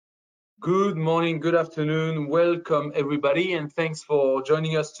Good morning, good afternoon, welcome everybody, and thanks for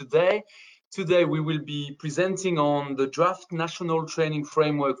joining us today. Today we will be presenting on the draft national training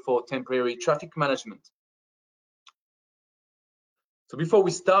framework for temporary traffic management. So before we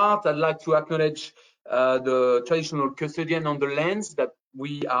start, I'd like to acknowledge the traditional custodian on the lands that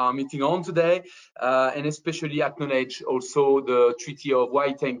we are meeting on today, and especially acknowledge also the Treaty of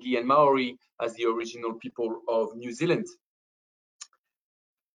Waitangi and Maori as the original people of New Zealand.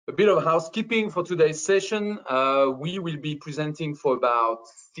 A bit of housekeeping for today's session. We will be presenting for about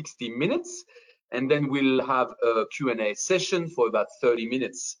 60 minutes, and then we'll have a Q&A session for about 30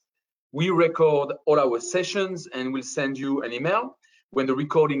 minutes. We record all our sessions and we'll send you an email when the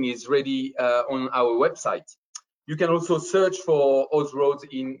recording is ready on our website. You can also search for Ausroads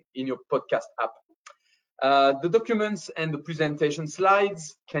in your podcast app. The documents and the presentation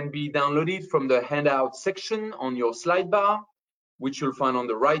slides can be downloaded from the handout section on your slide bar, which you'll find on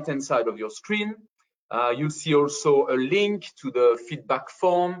the right-hand side of your screen. You'll see also a link to the feedback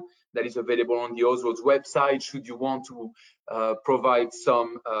form that is available on the Ausroads website should you want to provide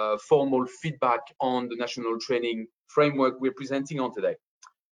some formal feedback on the national training framework we're presenting on today.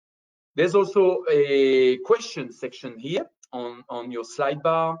 There's also a question section here on your slide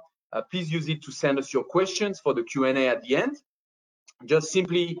bar. Please use it to send us your questions for the Q&A at the end. Just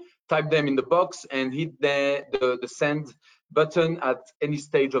simply type them in the box and hit the send button at any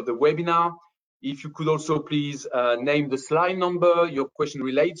stage of the webinar. If you could also please name the slide number your question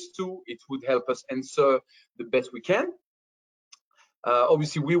relates to, it would help us answer the best we can.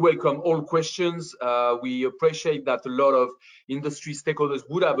 Obviously, we welcome all questions. We appreciate that a lot of industry stakeholders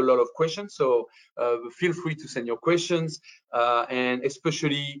would have a lot of questions, so feel free to send your questions, and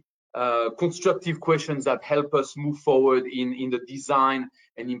especially constructive questions that help us move forward in the design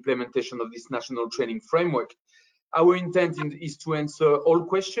and implementation of this national training framework. Our intent is to answer all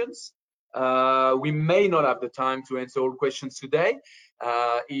questions. We may not have the time to answer all questions today.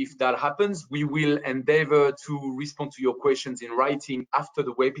 If that happens, we will endeavor to respond to your questions in writing after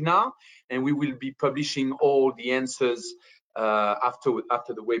the webinar, and we will be publishing all the answers after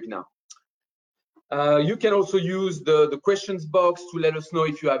the webinar. You can also use the questions box to let us know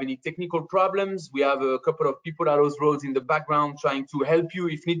if you have any technical problems. We have a couple of people at Ausroads in the background trying to help you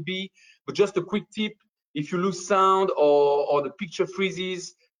if need be. But just a quick tip, if you lose sound or the picture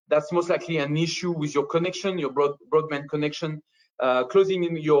freezes, that's most likely an issue with your connection, your broadband connection. Closing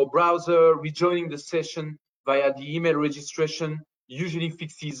in your browser, rejoining the session via the email registration usually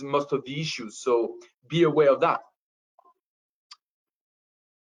fixes most of the issues, so be aware of that.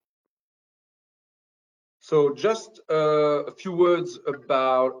 So just a few words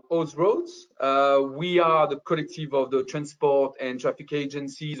about Ausroads. We are the collective of the transport and traffic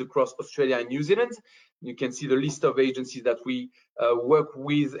agencies across Australia and New Zealand. You can see the list of agencies that we work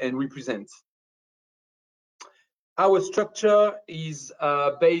with and represent. Our structure is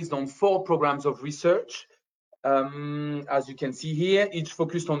based on 4 programs of research. As you can see here, each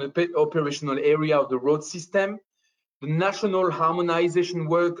focused on the operational area of the road system. The national harmonization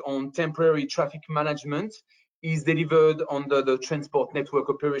work on temporary traffic management is delivered under the Transport Network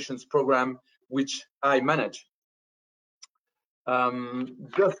Operations Program, which I manage.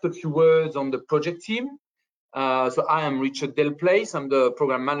 Just a few words on the project team. So I am Richard Delplace. I'm the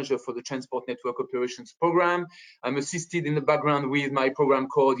program manager for the Transport Network Operations Program. I'm assisted in the background with my program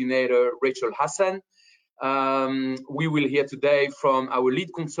coordinator, Rachel Hassan. We will hear today from our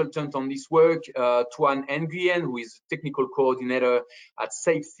lead consultant on this work, Tuan Nguyen, who is technical coordinator at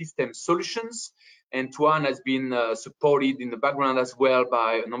Safe System Solutions. And Tuan has been supported in the background as well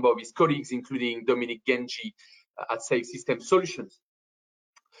by a number of his colleagues, including Dominic Genji at Safe System Solutions.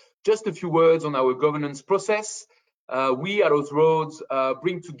 Just a few words on our governance process. We at Ausroads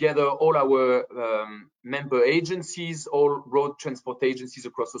bring together all our member agencies, all road transport agencies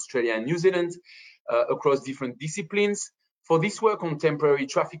across Australia and New Zealand, across different disciplines. For this work on temporary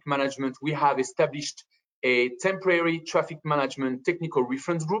traffic management, we have established a temporary traffic management technical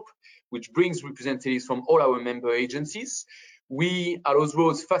reference group, which brings representatives from all our member agencies. We at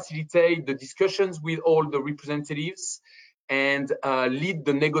Ausroads facilitate the discussions with all the representatives and lead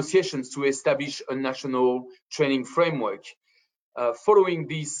the negotiations to establish a national training framework. Following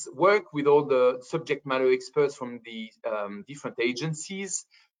this work with all the subject matter experts from the different agencies,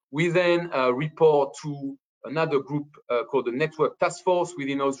 we then report to another group called the Network Task Force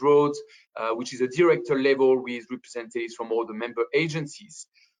within Ausroads, which is a director level with representatives from all the member agencies.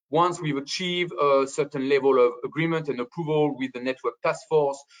 Once we've achieved a certain level of agreement and approval with the Network Task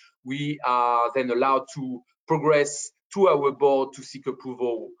Force, we are then allowed to progress to our board to seek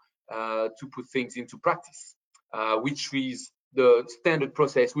approval to put things into practice, which is the standard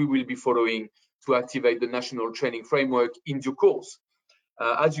process we will be following to activate the national training framework in due course.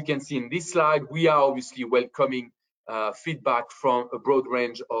 As you can see in this slide, we are obviously welcoming feedback from a broad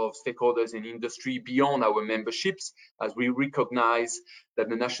range of stakeholders in industry beyond our memberships, as we recognize that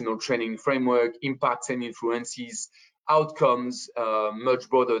the national training framework impacts and influences outcomes much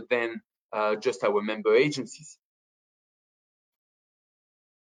broader than just our member agencies.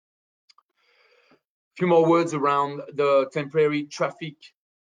 A few more words around the temporary traffic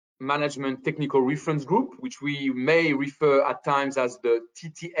management technical reference group, which we may refer at times as the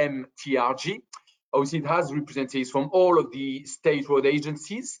TTM-TRG. Obviously, it has representatives from all of the state road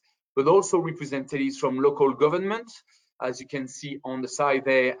agencies, but also representatives from local government, as you can see on the side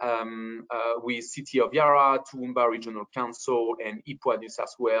there, with City of Yarra, Toowoomba Regional Council, and IPWA New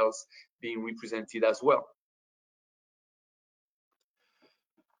South Wales being represented as well.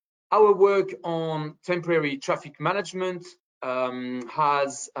 Our work on temporary traffic management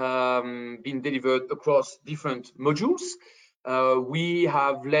has been delivered across different modules. We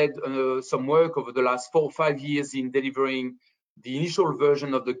have led some work over the last 4 or 5 years in delivering the initial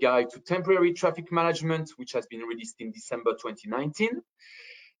version of the guide to temporary traffic management, which has been released in December 2019.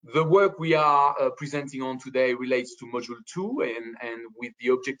 The work we are presenting on today relates to Module 2 and with the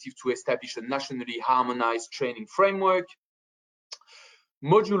objective to establish a nationally harmonized training framework.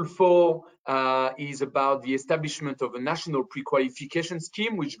 Module 4 is about the establishment of a national pre-qualification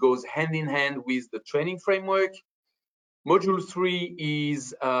scheme, which goes hand in hand with the training framework. Module 3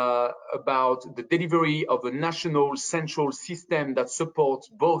 is about the delivery of a national central system that supports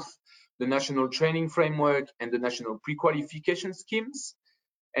both the national training framework and the national pre-qualification schemes.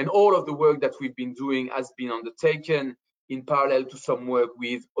 And all of the work that we've been doing has been undertaken in parallel to some work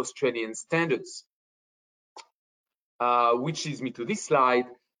with Australian standards. Which leads me to this slide,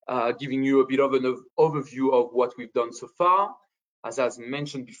 giving you a bit of an overview of what we've done so far. As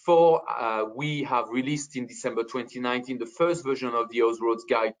mentioned before, we have released in December 2019 the first version of the Austroads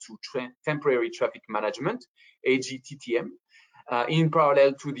Guide to Temporary Traffic Management, AGTTM, in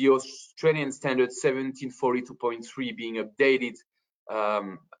parallel to the Australian Standard 1742.3 being updated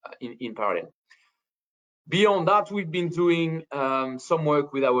in parallel. Beyond that, we've been doing some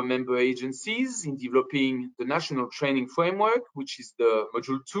work with our member agencies in developing the national training framework, which is the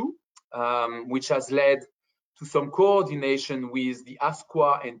Module 2, which has led to some coordination with the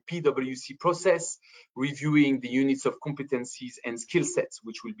ASQA and PwC process, reviewing the units of competencies and skill sets,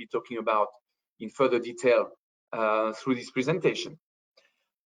 which we'll be talking about in further detail through this presentation.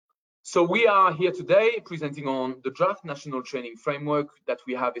 So we are here today presenting on the draft national training framework that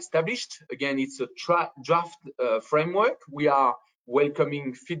we have established. Again, it's a draft framework. We are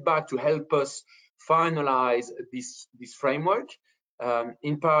welcoming feedback to help us finalize this framework.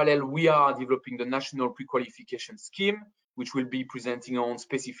 In parallel, we are developing the national pre-qualification scheme, which we'll be presenting on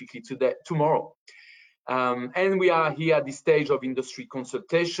specifically tomorrow. And we are here at the stage of industry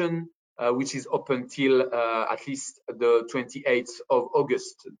consultation, which is open till at least the 28th of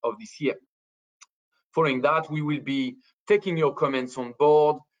August of this year. Following that, we will be taking your comments on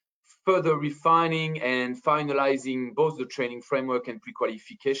board, further refining and finalizing both the training framework and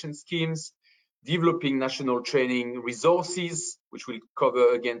pre-qualification schemes, developing national training resources, which we'll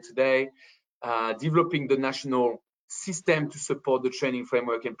cover again today, developing the national system to support the training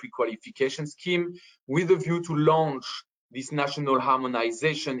framework and pre-qualification scheme with a view to launch this national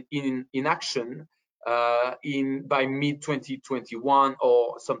harmonization in action by mid-2021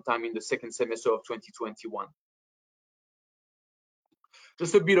 or sometime in the second semester of 2021.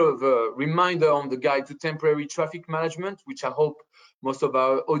 Just a bit of a reminder on the Guide to Temporary Traffic Management, which I hope most of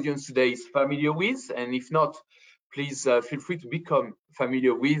our audience today is familiar with. And if not, please feel free to become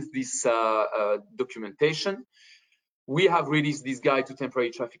familiar with this documentation. We have released this Guide to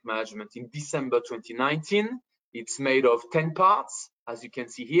Temporary Traffic Management in December 2019. It's made of 10 parts, as you can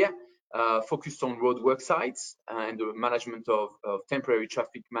see here, focused on roadwork sites and the management of temporary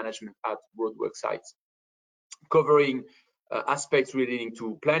traffic management at roadwork sites, covering aspects relating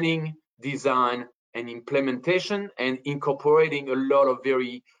to planning, design, and implementation, and incorporating a lot of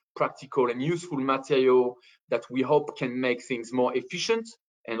very practical and useful material that we hope can make things more efficient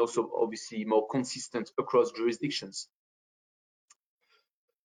and also obviously more consistent across jurisdictions.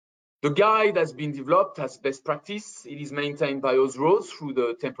 The guide has been developed as best practice. It is maintained by Austroads through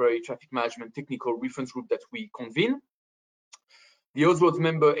the Temporary Traffic Management Technical Reference Group that we convene. The Austroads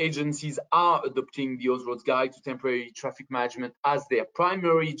member agencies are adopting the Austroads Guide to Temporary Traffic Management as their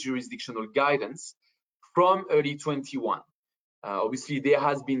primary jurisdictional guidance from early 21. Obviously, there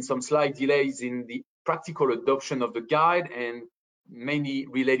has been some slight delays in the practical adoption of the guide and mainly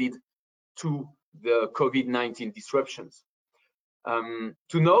related to the COVID-19 disruptions. To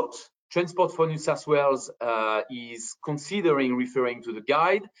note, Transport for New South Wales is considering referring to the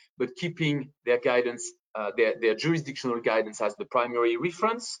guide, but keeping their guidance, their jurisdictional guidance as the primary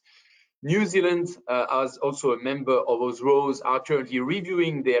reference. New Zealand, as also a member of Ausroads, are currently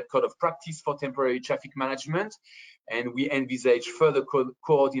reviewing their code of practice for temporary traffic management, and we envisage further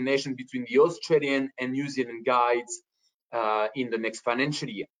coordination between the Australian and New Zealand guides in the next financial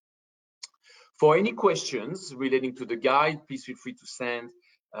year. For any questions relating to the guide, please feel free to send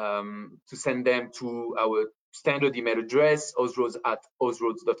them to our standard email address,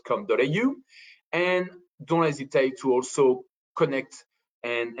 ausroads@ausroads.com.au, and don't hesitate to also connect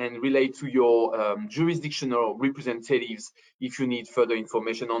and relate to your jurisdictional representatives if you need further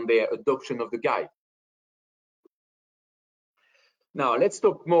information on their adoption of the guide. Now, let's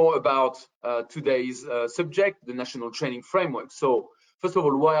talk more about today's subject, the National Training Framework. So, first of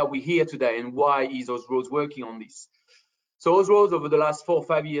all, why are we here today and why is Ausroads working on this? So Ausroads over the last 4 or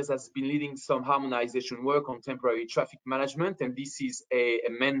 5 years has been leading some harmonization work on temporary traffic management, and this is a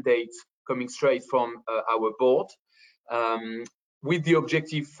mandate coming straight from our board with the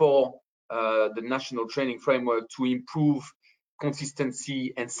objective for the National Training Framework to improve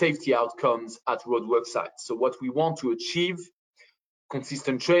consistency and safety outcomes at roadwork sites. So what we want to achieve: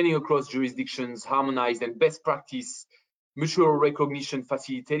 consistent training across jurisdictions, harmonized and best practice, mutual recognition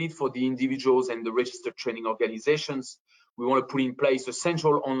facilitated for the individuals and the registered training organizations. We want to put in place a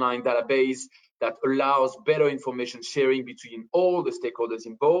central online database that allows better information sharing between all the stakeholders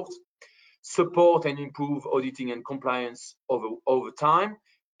involved, support and improve auditing and compliance over time,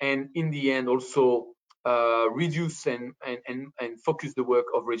 and in the end also reduce and focus the work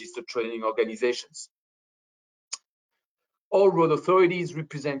of registered training organizations. All road authorities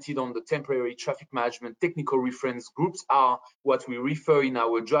represented on the temporary traffic management technical reference groups are what we refer in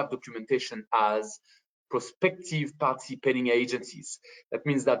our draft documentation as prospective participating agencies. That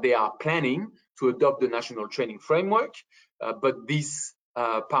means that they are planning to adopt the National Training Framework, but this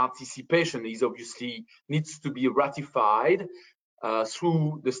participation is obviously needs to be ratified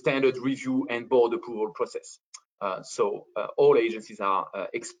through the standard review and board approval process. So all agencies are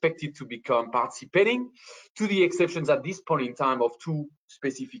expected to become participating, to the exceptions at this point in time of 2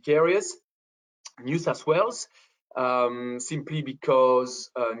 specific areas. New South Wales, simply because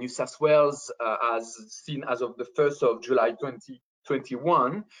New South Wales has seen, as of the 1st of July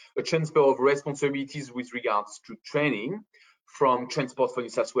 2021, a transfer of responsibilities with regards to training from Transport for New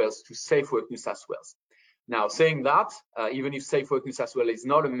South Wales to Safe Work New South Wales. Now, saying that, even if Safe Work New South Wales is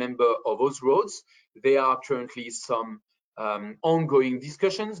not a member of Ausroads, there are currently some ongoing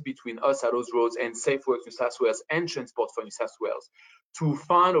discussions between us at Ausroads and Safe Work New South Wales and Transport for New South Wales to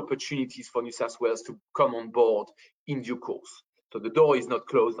find opportunities for New South Wales to come on board in due course. So the door is not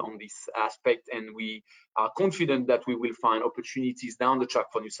closed on this aspect, and we are confident that we will find opportunities down the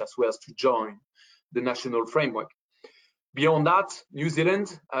track for New South Wales to join the national framework. Beyond that, New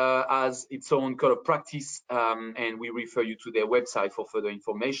Zealand has its own code of practice, and we refer you to their website for further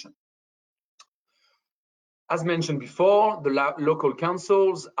information. As mentioned before, the local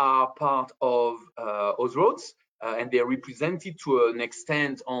councils are part of Ausroads, and they are represented to an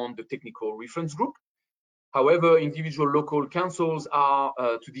extent on the technical reference group. However, individual local councils are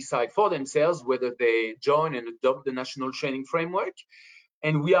to decide for themselves whether they join and adopt the National Training Framework.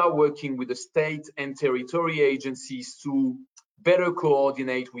 And we are working with the state and territory agencies to better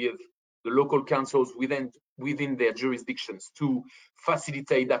coordinate with the local councils within their jurisdictions to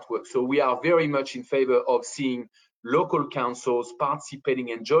facilitate that work. So we are very much in favor of seeing local councils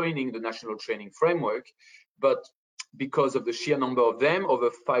participating and joining the National Training Framework, but because of the sheer number of them, over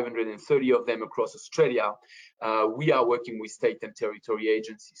 530 of them across Australia, we are working with state and territory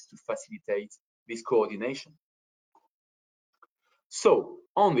agencies to facilitate this coordination. So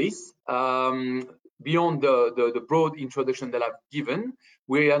on this, beyond the broad introduction that I've given,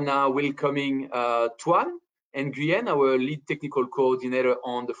 we are now welcoming Tuan Nguyen, our lead technical coordinator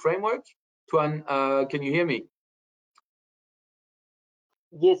on the framework. Tuan, can you hear me?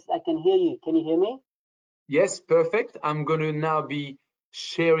 Yes, I can hear you. Can you hear me? Yes, perfect. I'm going to now be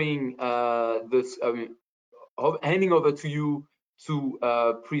sharing this, handing over to you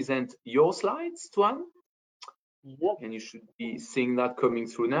to present your slides, Tuan. Yep. And you should be seeing that coming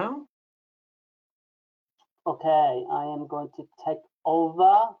through now. Okay, I am going to take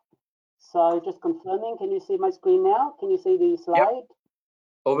over. So just confirming, can you see my screen now? Can you see the slide? Yep.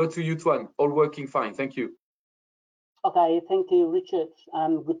 Over to you, Tuan. All working fine. Thank you. Okay, thank you, Richard.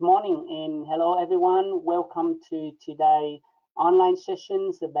 Good morning and hello, everyone. Welcome to today's online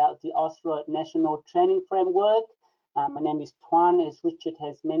sessions about the Ausroads National Training Framework. My name is Tuan, as Richard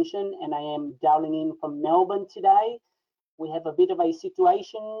has mentioned, and I am dialing in from Melbourne today. We have a bit of a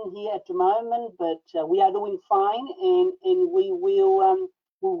situation here at the moment, but we are doing fine, and we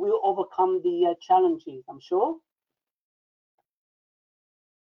will overcome the challenges, I'm sure.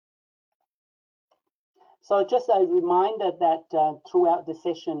 So just a reminder that throughout the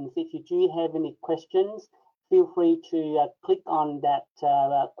sessions, if you do have any questions, feel free to click on that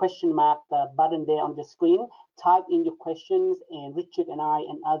question mark button there on the screen, type in your questions, and Richard and I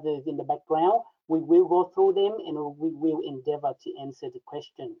and others in the background, we will go through them and we will endeavor to answer the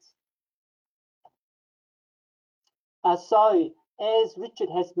questions. So as Richard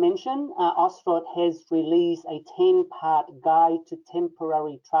has mentioned, AUSTRAD has released a 10-part guide to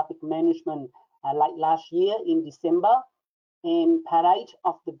temporary traffic management like last year in December. And part 8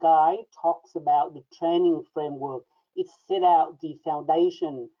 of the guide talks about the training framework. It set out the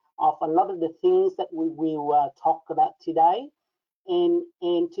foundation of a lot of the things that we will talk about today.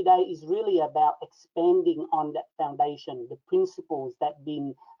 And today is really about expanding on that foundation, the principles that have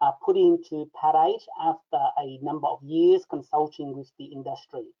been put into part 8 after a number of years consulting with the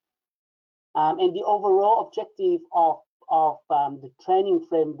industry. And the overall objective of the training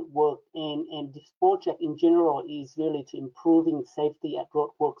framework and this project in general is really to improving safety at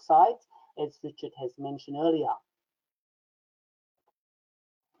roadwork sites, as Richard has mentioned earlier.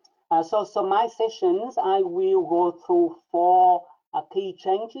 So my sessions, I will go through 4 key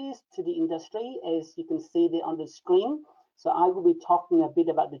changes to the industry, as you can see there on the screen. So I will be talking a bit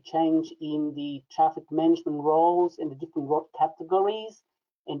about the change in the traffic management roles and the different road categories.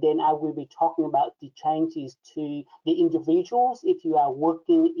 And then I will be talking about the changes to the individuals if you are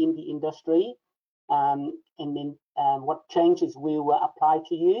working in the industry, and then what changes will apply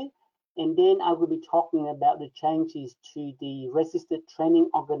to you. And then I will be talking about the changes to the Registered Training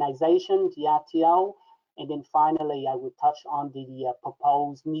Organization, the RTO. And then finally, I will touch on the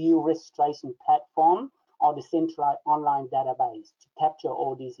proposed new registration platform or the centralized online database to capture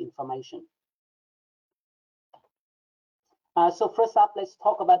all this information. So first up, let's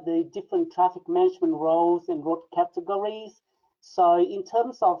talk about the different traffic management roles and road categories. So in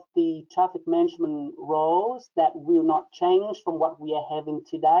terms of the traffic management roles, that will not change from what we are having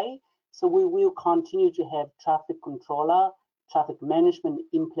today. So we will continue to have traffic controller, traffic management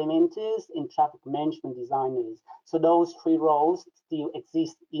implementers, and traffic management designers. So those 3 roles still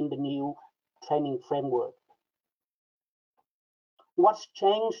exist in the new training framework. What's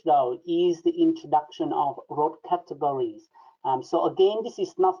changed though is the introduction of road categories. So again, this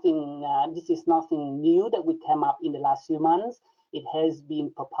is nothing new that we came up in the last few months. It has been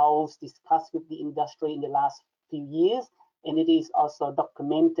proposed, discussed with the industry in the last few years, and it is also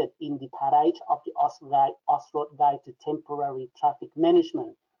documented in the part 8 of the AUSTRAD Guide to Temporary Traffic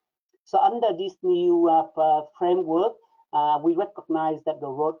Management. So under this new framework, we recognize that the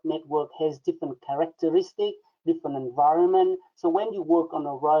road network has different characteristics, different environment. So when you work on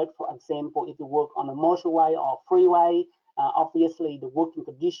a road, for example, if you work on a motorway or freeway, obviously the working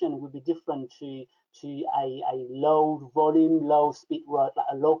condition will be different to a low volume, low speed road, like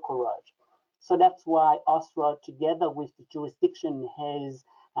a local road. So that's why AUSTRAD, together with the jurisdiction, has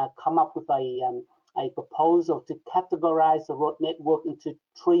come up with a proposal to categorize the road network into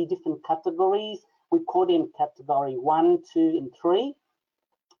 3 different categories. We call them category 1, 2, and 3.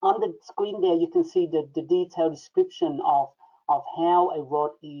 On the screen there, you can see the detailed description of how a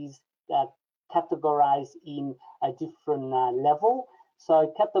road is categorized in a different level.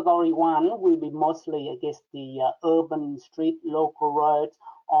 So category 1 will be mostly, I guess, the urban street local roads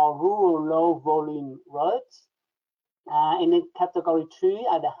or rural low volume roads. And then category 2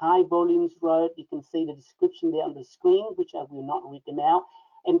 are the high volumes road. You can see the description there on the screen, which I will not read them out.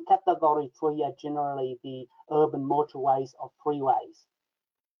 And category 3 are generally the urban motorways or freeways.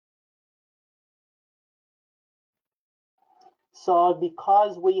 So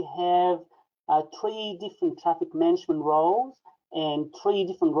because we have 3 different traffic management roles and 3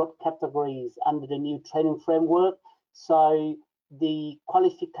 different road categories under the new training framework, so the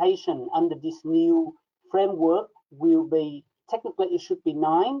qualification under this new framework will be, technically it should be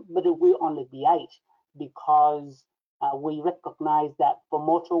 9, but it will only be 8 because we recognize that for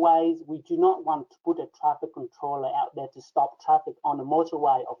motorways, we do not want to put a traffic controller out there to stop traffic on a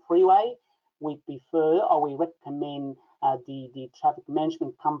motorway or freeway. We prefer or we recommend the traffic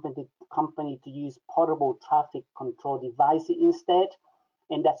management company to use portable traffic control devices instead.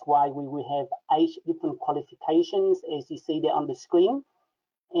 And that's why we will have 8 different qualifications, as you see there on the screen.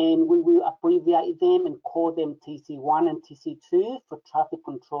 And we will abbreviate them and call them TC1 and TC2 for traffic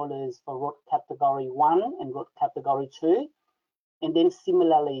controllers for road category 1 and road category 2. And then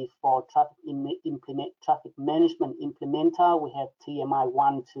similarly for traffic management implementer, we have TMI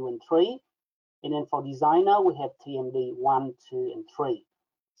 1, 2, and 3. And then for designer, we have TMD 1, 2, and 3.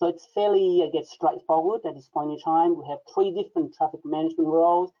 So it's fairly, I guess, straightforward at this point in time. We have 3 different traffic management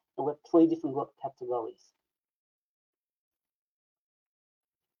roles, and we have 3 different road categories.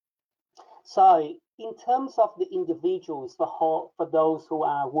 So in terms of the individuals, for those who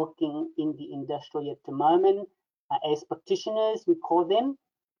are working in the industry at the moment, as practitioners, we call them,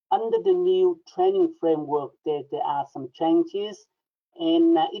 under the new training framework, there are some changes,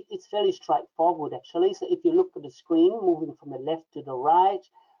 and it's fairly straightforward actually. So if you look at the screen, moving from the left to the right,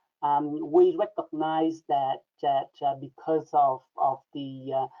 we recognize that because of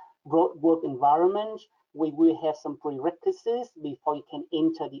the road work environment, we will have some prerequisites before you can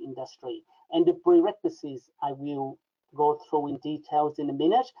enter the industry. And the prerequisites I will go through in details in a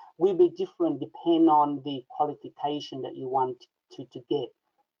minute will be different depending on the qualification that you want to get.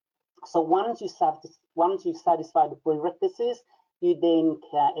 So once you satisfy the prerequisites, you then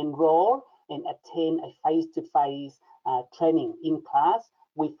can enroll and attend a face-to-face training in class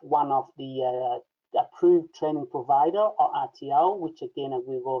with one of the approved training provider or RTO, which again I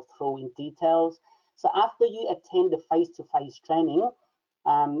will go through in details. So after you attend the face-to-face training,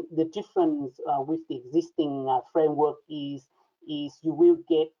 the difference with the existing framework is you will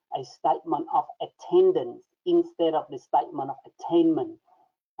get a statement of attendance instead of the statement of attainment.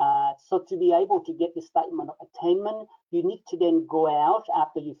 So to be able to get the statement of attainment, you need to then go out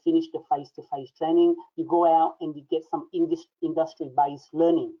after you finish the face-to-face training, you go out and you get some industry-based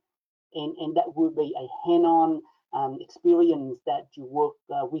learning. And that will be a hand-on experience that you work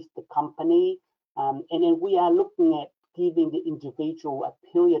with the company. And then we are looking at giving the individual a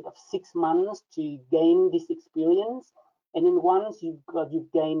period of 6 months to gain this experience. And then once you've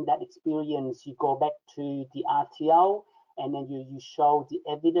gained that experience, you go back to the RTO, and then you show the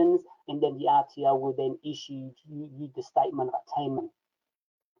evidence, and then the RTO will then issue you the statement of attainment.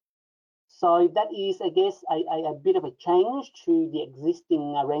 So that is, I guess, a bit of a change to the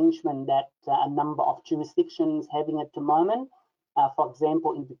existing arrangement that a number of jurisdictions having at the moment. For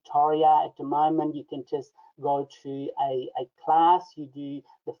example, in Victoria at the moment, you can just go to a class, you do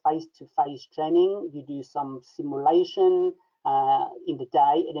the face-to-face training, you do some simulation in the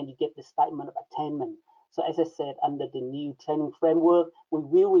day, and then you get the statement of attainment. So as I said, under the new training framework, we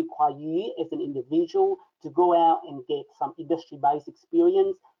will require you as an individual to go out and get some industry-based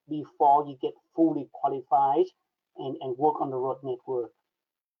experience before you get fully qualified and work on the road network.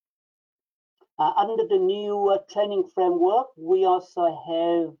 Under the new training framework, we also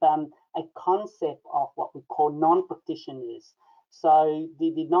have a concept of what we call non-practitioners. So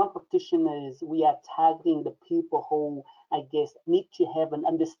the non-practitioners, we are targeting the people who, I guess, need to have an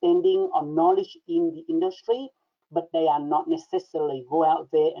understanding or knowledge in the industry, but they are not necessarily go out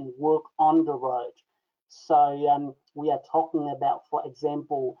there and work on the road. So we are talking about, for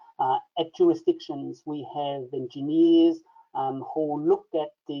example, at jurisdictions, we have engineers who look at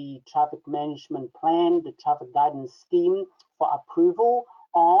the traffic management plan, the traffic guidance scheme for approval,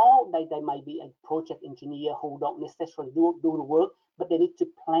 or they may be a project engineer who don't necessarily do the work, but they need to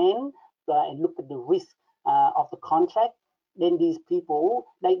plan and look at the risk of the contract. Then these people,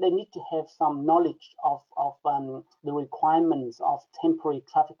 they need to have some knowledge of the requirements of temporary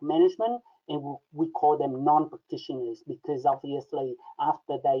traffic management, and we call them non-practitioners, because obviously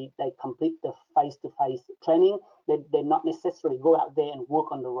after they complete the face-to-face training, they're not necessarily go out there and work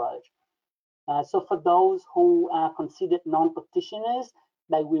on the road. So for those who are considered non-practitioners,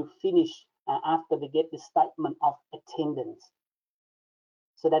 they will finish after they get the statement of attendance.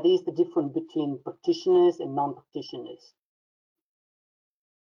 So that is the difference between practitioners and non-practitioners.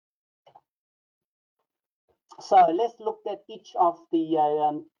 So let's look at each of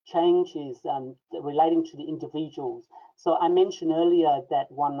the changes relating to the individuals. So I mentioned earlier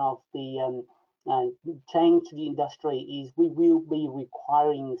that one of the change to the industry is we will be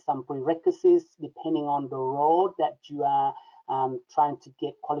requiring some prerequisites depending on the role that you are trying to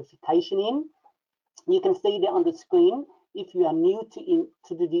get qualification in. You can see there on the screen, if you are new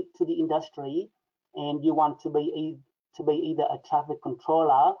to the industry and you want to be either a traffic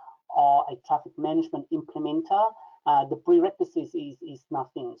controller or a traffic management implementer, the prerequisites is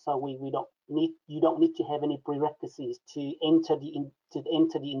nothing. So you don't need to have any prerequisites to enter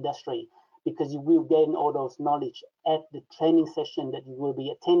the industry, because you will gain all those knowledge at the training session that you will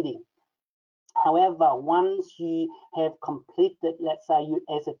be attending. However, once you have completed, let's say you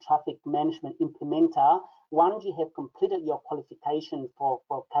as a traffic management implementer, once you have completed your qualification for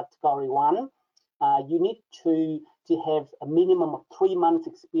category 1, you need to have a minimum of 3 months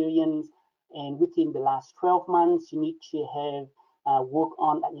experience, and within the last 12 months, you need to have work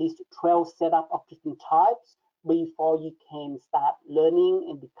on at least 12 setup of different types before you can start learning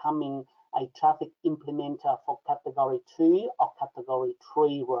and becoming a traffic implementer for category 2 or category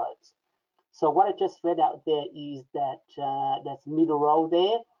 3 roads. So what I just read out there is that that's middle row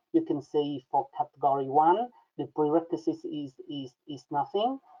there. You can see for category 1, the prerequisites is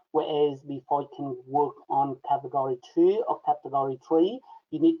nothing, whereas before you can work on category 2 or category 3,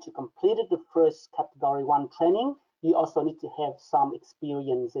 you need to complete the first category 1 training. You also need to have some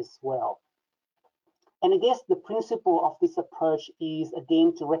experience as well. And I guess the principle of this approach is,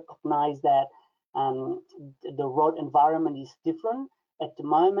 again, to recognize that the road environment is different. At the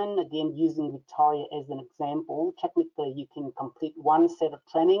moment, again, using Victoria as an example, technically you can complete one set of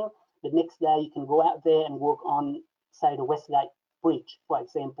training. The next day you can go out there and work on, say, the Westgate Bridge, for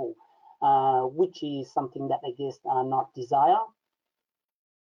example, which is something that I guess are not desired.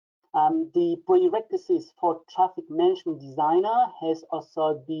 The prerequisites for traffic management designer has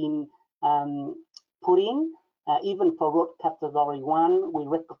also been put in. Even for road category 1, we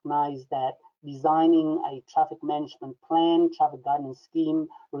recognize that designing a traffic management plan, traffic guidance scheme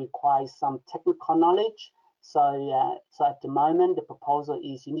requires some technical knowledge. So at the moment, the proposal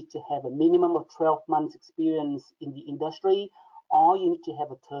is you need to have a minimum of 12 months experience in the industry, or you need to have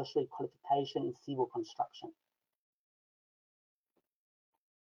a tertiary qualification in civil construction.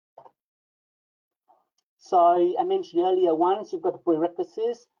 So I mentioned earlier, once you've got the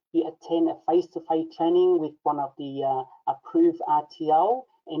prerequisites, you attend a face-to-face training with one of the approved RTO,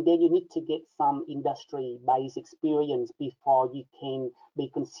 and then you need to get some industry-based experience before you can be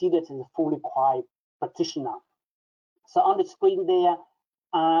considered as a fully qualified practitioner. So on the screen there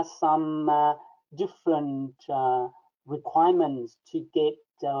are some different requirements to get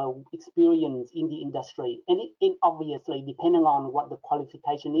experience in the industry. And obviously, depending on what the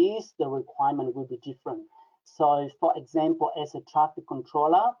qualification is, the requirement will be different. So for example, as a traffic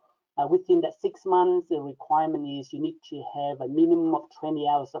controller, within that 6 months, the requirement is you need to have a minimum of 20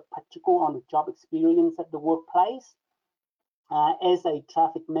 hours of practical on the job experience at the workplace. As a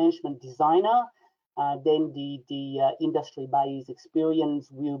traffic management designer, then the industry-based experience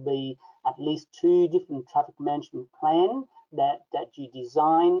will be at least 2 different traffic management plans that you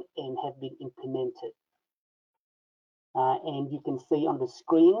design and have been implemented. And you can see on the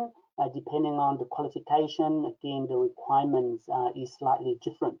screen, depending on the qualification, again, the requirements is slightly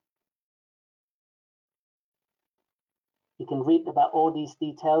different. You can read about all these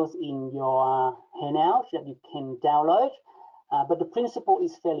details in your handout that you can download, but the principle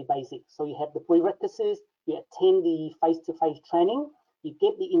is fairly basic. So you have the prerequisites, you attend the face-to-face training, you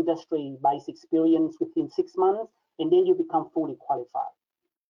get the industry-based experience within 6 months, and then you become fully qualified.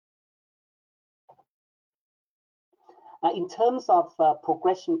 In terms of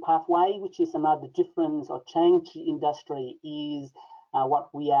progression pathway, which is another difference or change in industry, is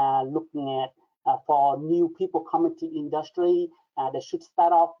what we are looking at for new people coming to industry. They should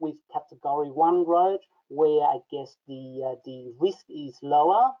start off with category 1 road, where I guess the risk is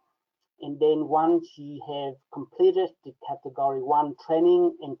lower. And then once you have completed the category 1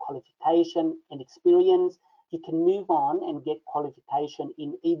 training and qualification and experience, you can move on and get qualification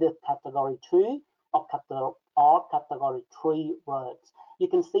in either category 2 or category 3 roads. You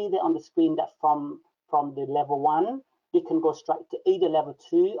can see there on the screen that from the level 1, you can go straight to either level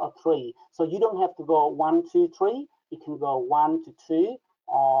 2 or 3. So you don't have to go 1, 2, 3. You can go 1 to 2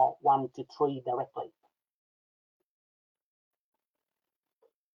 or 1 to 3 directly.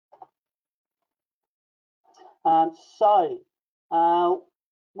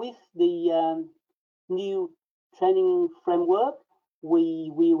 With the new training framework,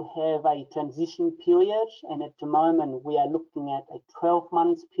 we will have a transition period, and at the moment we are looking at a 12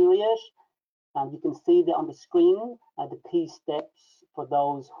 months period. You can see there on the screen the key steps for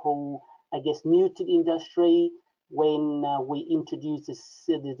those who, I guess, new to the industry. When we introduced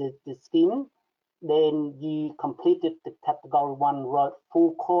the scheme, then you completed the category 1 road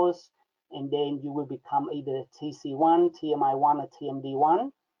full course, and then you will become either TC1, TMI1, or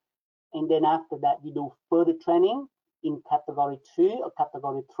TMD1. And then after that, you do further training in category 2 or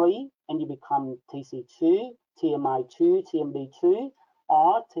category 3, and you become TC2, TMI2, TMD2,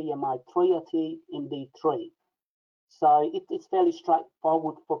 or TMI3 or TMD3. So it's fairly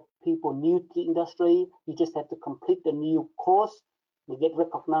straightforward for people new to the industry. You just have to complete the new course, you get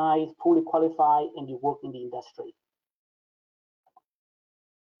recognized, fully qualified, and you work in the industry.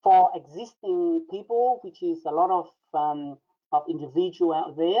 For existing people, which is a lot of individual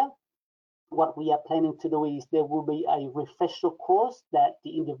out there, what we are planning to do is there will be a refresher course that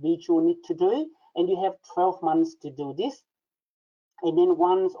the individual need to do, and you have 12 months to do this. And then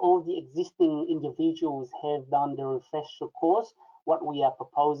once all the existing individuals have done the refresher course, what we are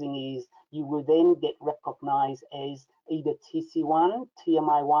proposing is you will then get recognized as either TC1,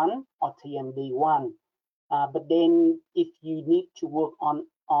 TMI1, or TMD1. But then if you need to work on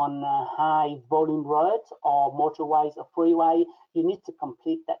high volume roads or motorways or freeway, you need to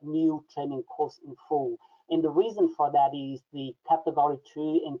complete that new training course in full. And the reason for that is the category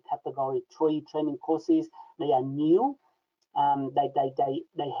 2 and category 3 training courses, they are new. They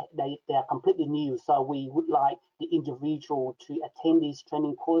are completely new. So we would like the individual to attend these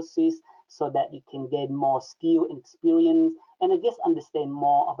training courses so that you can gain more skill and experience, and I guess understand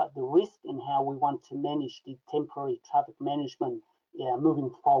more about the risk and how we want to manage the temporary traffic management moving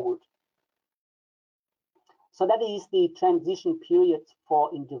forward. So that is the transition period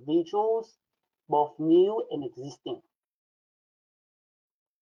for individuals, both new and existing.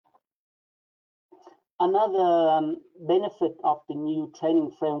 Another benefit of the new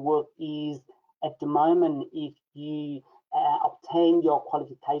training framework is at the moment, if you obtain your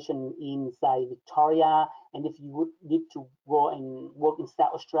qualification in, say, Victoria, and if you would need to go and work in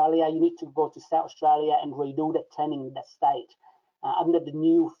South Australia, you need to go to South Australia and redo that training in that state. Under the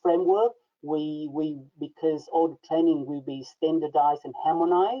new framework, because all the training will be standardized and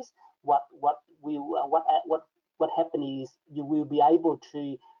harmonized, what happens is you will be able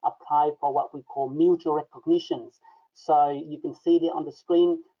to apply for what we call mutual recognitions. So you can see there on the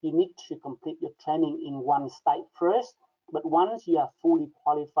screen, you need to complete your training in one state first, but once you are fully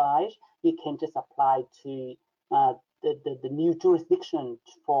qualified, you can just apply to the new jurisdiction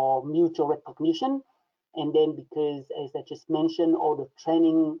for mutual recognition. And then, because as I just mentioned, all the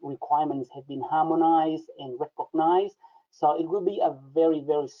training requirements have been harmonized and recognized, so it will be a very,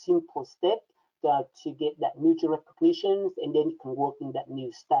 very simple step to get that mutual recognitions, and then you can work in that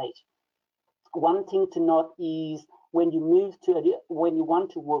new state. One thing to note is when you want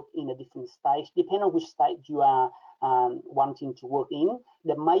to work in a different state, depending on which state you are wanting to work in,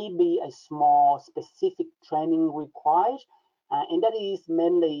 there may be a small specific training required, and that is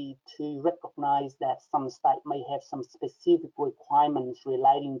mainly to recognize that some state may have some specific requirements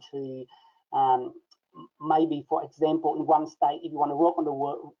relating to maybe, for example, in one state, if you want to work on the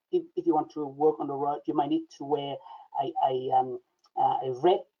road, if you want to work on the road, you might need to wear a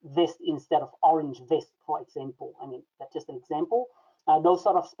red vest instead of orange vest, for example. I mean, that's just an example. Those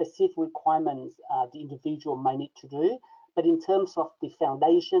sort of specific requirements the individual may need to do. But in terms of the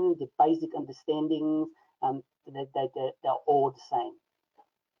foundation, the basic understandings, they're all the same.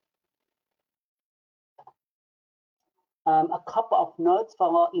 A couple of notes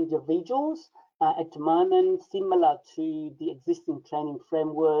for our individuals. At the moment, similar to the existing training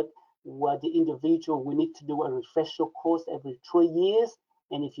framework, where the individual will need to do a refresher course every 3 years.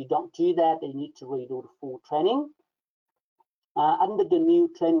 And if you don't do that, they need to redo the full training. Under the new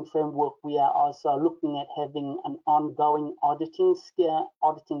training framework, we are also looking at having an ongoing auditing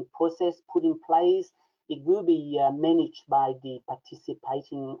process put in place. It will be managed by the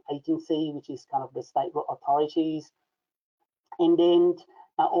participating agency, which is kind of the state authorities. And then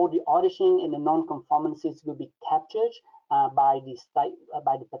all the auditing and the non-conformances will be captured by the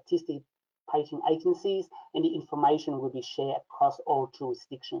participating agencies, and the information will be shared across all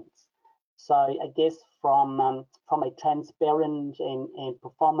jurisdictions. So I guess from a transparent and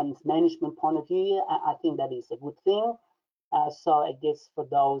performance management point of view, I think that is a good thing. So I guess for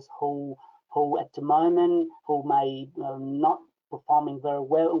those who at the moment who may not performing very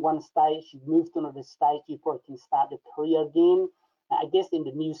well in one stage, you move to another stage, you probably can start a career again. I guess in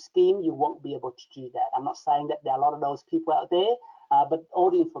the new scheme, you won't be able to do that. I'm not saying that there are a lot of those people out there, but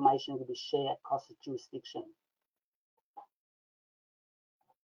all the information will be shared across the jurisdiction.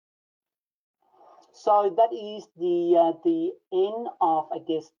 So that is the end of, I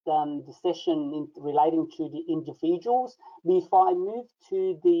guess, the session relating to the individuals. Before I move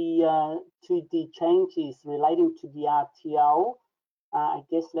to the changes relating to the RTO, I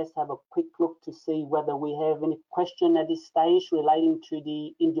guess let's have a quick look to see whether we have any question at this stage relating to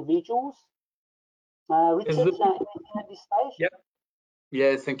the individuals. Richard, anything at this stage? Yep.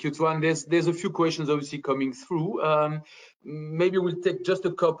 Yeah, thank you, Tuan. There's a few questions obviously coming through. Maybe we'll take just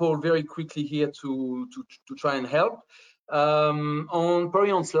a couple very quickly here to try and help.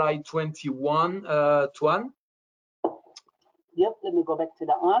 Probably on slide 21, Tuan. Yep, let me go back to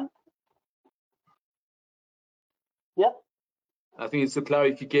that one. Yep. I think it's a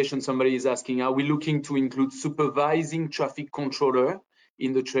clarification. Somebody is asking, are we looking to include supervising traffic controller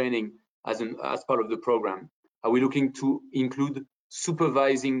in the training as part of the program? Are we looking to include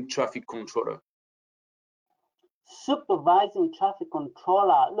supervising traffic controller? Supervising traffic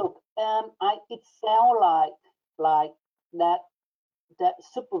controller. Look, it sounds like that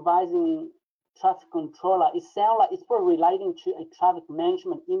supervising traffic controller. It sounds like it's probably relating to a traffic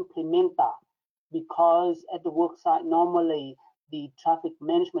management implementer. because at the worksite normally the traffic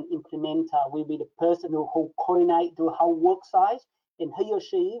management implementer will be the person who coordinate the whole worksite, and he or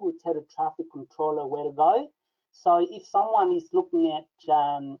she will tell the traffic controller where to go. So if someone is looking at,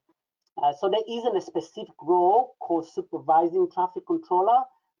 so there isn't a specific role called supervising traffic controller,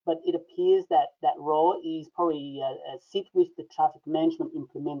 but it appears that that role is probably sit with the traffic management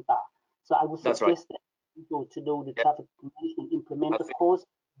implementer. So I would suggest that people to do the traffic management implementer course,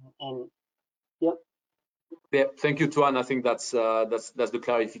 and yep. Yeah, thank you, Tuan. I think that's the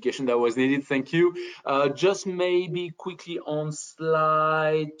clarification that was needed. Thank you. Just maybe quickly on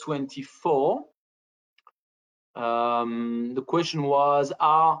slide 24. The question was,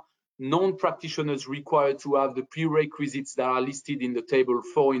 are non-practitioners required to have the prerequisites that are listed in the table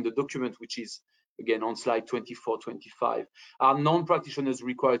 4 in the document, which is again on slide 24, 25? Are non-practitioners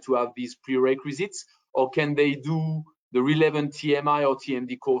required to have these prerequisites, or can they do the relevant TMI or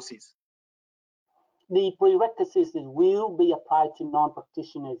TMD courses? The prerequisites will be applied to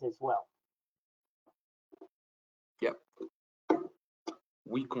non-practitioners as well. Yeah,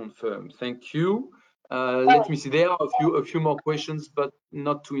 we confirm. Thank you. Let me see. There are a few more questions, but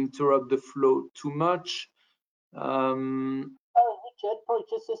not to interrupt the flow too much. Richard, probably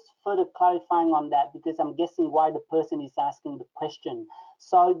just further clarifying on that, because I'm guessing why the person is asking the question.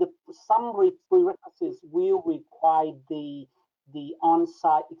 So some prerequisites will require the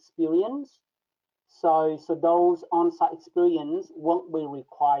on-site experience. So those on-site experience won't be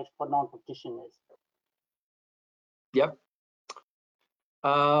required for non-practitioners. Yep.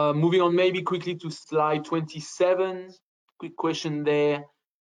 Moving on maybe quickly to slide 27. Quick question there.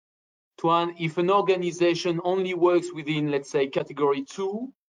 Tuan, if an organization only works within, let's say, category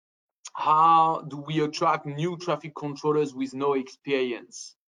 2, how do we attract new traffic controllers with no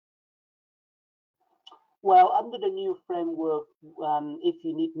experience? Well, under the new framework, if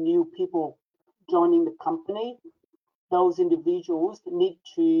you need new people joining the company, those individuals need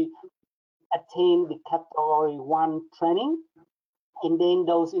to attain the category 1 training, and then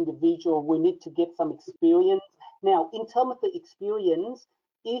those individuals will need to get some experience. Now, in terms of the experience,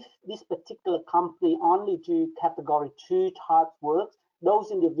 if this particular company only do category 2 type work,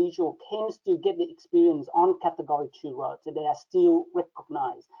 those individuals can still get the experience on category 2 roads, so they are still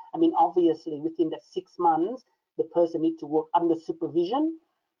recognized. I mean, obviously within that 6 months, the person needs to work under supervision,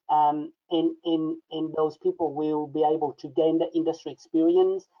 and those people will be able to gain the industry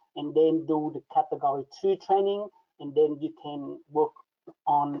experience and then do the category 2 training, and then you can work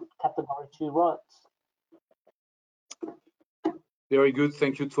on category 2 roads. Very good,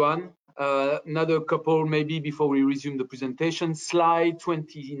 thank you, Tuan. Another couple maybe before we resume the presentation. Slide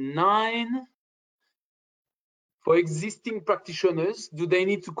 29. For existing practitioners, do they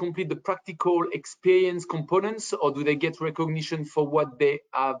need to complete the practical experience components, or do they get recognition for what they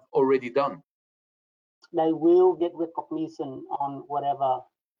have already done? They will get recognition on whatever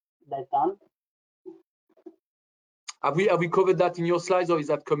they've done. Have we covered that in your slides, or is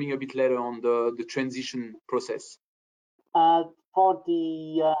that coming a bit later on the transition process? For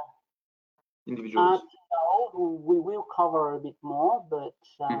the individuals, we will cover a bit more, but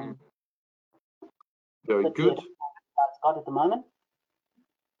very good. Yeah, that's got at the moment.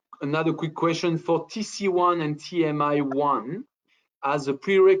 Another quick question for TC1 and TMI1. As a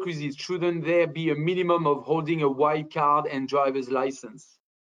prerequisite, shouldn't there be a minimum of holding a white card and driver's license?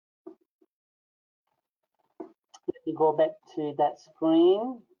 Let me go back to that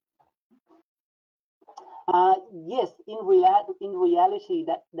screen. Yes, in reality,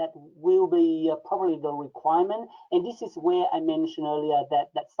 that will be probably the requirement, and this is where I mentioned earlier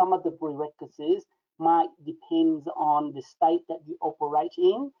that some of the prerequisites might depend on the state that you operate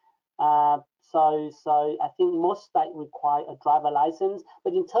in. So I think most states require a driver license,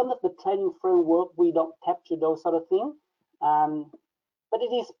 but in terms of the training framework, we don't capture those sort of things. But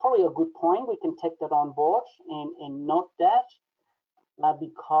it is probably a good point. We can take that on board and note that.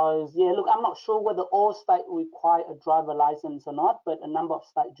 Because, yeah, look, I'm not sure whether all states require a driver license or not, but a number of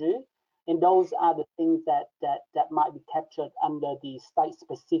states do. And those are the things that might be captured under the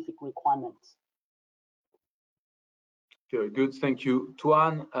state-specific requirements. Very good, thank you,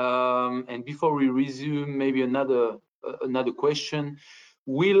 Tuan. And before we resume, maybe another question.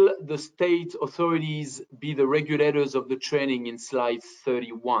 Will the state authorities be the regulators of the training in slide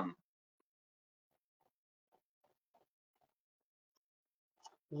 31?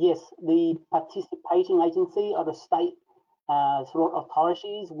 Yes, the participating agency or the state road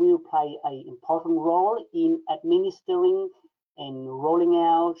authorities will play an important role in administering and rolling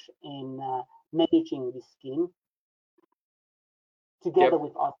out and managing this scheme together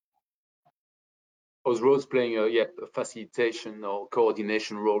with us. Austroads playing a facilitation or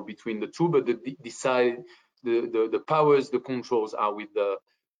coordination role between the two, but the powers, the controls are with the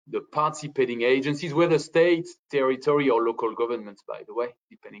participating agencies, whether states, territory, or local governments, by the way,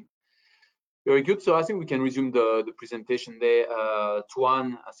 depending. Very good. So I think we can resume the presentation there.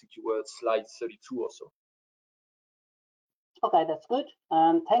 Tuan, I think you were at slide 32 or so. Okay, that's good.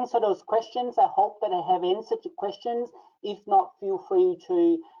 Thanks for those questions. I hope that I have answered your questions. If not, feel free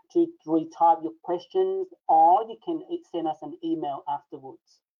to retype your questions, or you can send us an email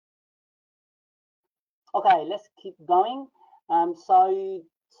afterwards. Okay, let's keep going. So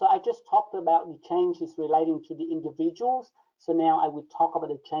I just talked about the changes relating to the individuals. So now I will talk about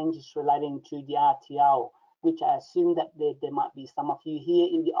the changes relating to the RTO, which I assume that there might be some of you here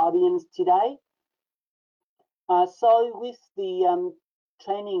in the audience today. So with the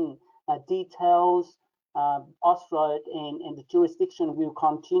training details, Austroad and the jurisdiction will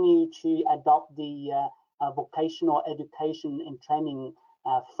continue to adopt the vocational education and training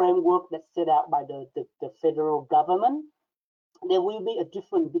framework that's set out by the federal government. There will be a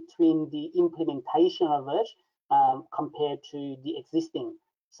difference between the implementation of it compared to the existing.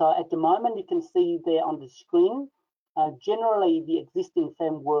 So at the moment, you can see there on the screen, generally the existing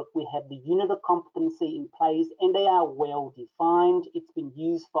framework, we have the unit of competency in place and they are well defined. It's been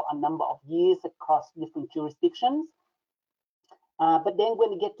used for a number of years across different jurisdictions. But then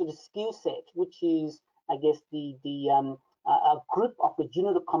when you get to the skill set, which is, I guess, a group of the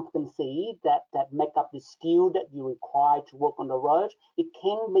unit of competency that make up the skill that you require to work on the road, it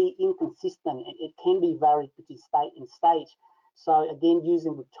can be inconsistent and it can be varied between state and state. So again,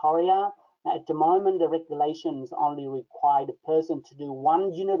 using Victoria, at the moment, the regulations only require the person to do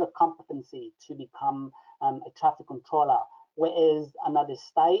one unit of competency to become a traffic controller, whereas another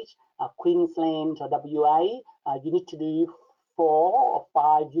state, Queensland or WA, you need to do 4 or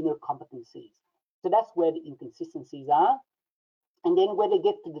 5 unit competencies. So that's where the inconsistencies are. And then when they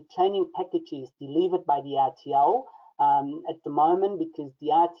get to the training packages delivered by the RTO, at the moment, because the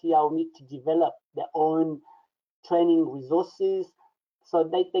RTO need to develop their own training resources, so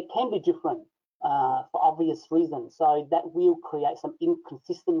they can be different for obvious reasons. So that will create some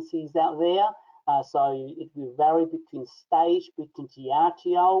inconsistencies out there. So it will vary between stage, between the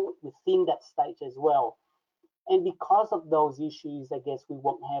RTO, within that stage as well. And because of those issues, I guess we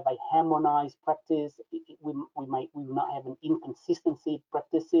won't have a harmonized practice. We will not have an inconsistency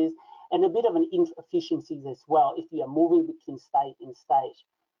practices and a bit of an inefficiencies as well if you are moving between state and state.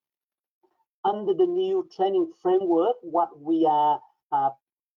 Under the new training framework, what we are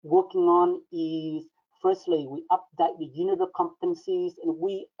working on is, firstly, we update the unit of competencies, and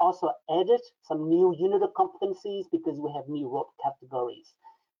we also added some new unit of competencies because we have new road categories.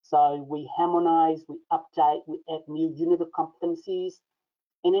 So we harmonize, we update, we add new unit of competencies.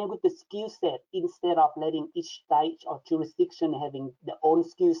 And then with the skill set, instead of letting each state or jurisdiction having their own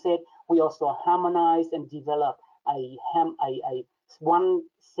skill set, we also harmonize and develop one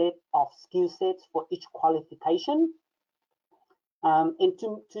set of skill sets for each qualification. And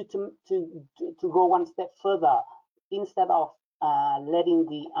to go one step further, instead of letting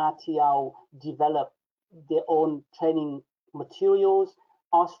the RTO develop their own training materials,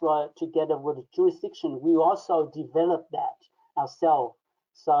 Austroad, together with the jurisdiction, we also develop that ourselves.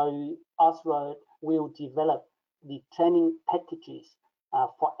 So Austroad will develop the training packages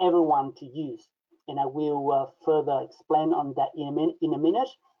for everyone to use. And I will further explain on that in a minute.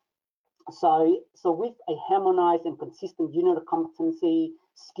 So with a harmonized and consistent unit of competency,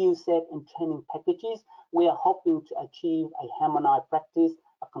 skill set, and training packages, we are hoping to achieve a harmonized practice,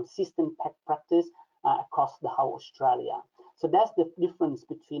 a consistent practice across the whole Australia. So that's the difference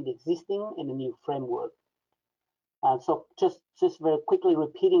between the existing and the new framework. So just very quickly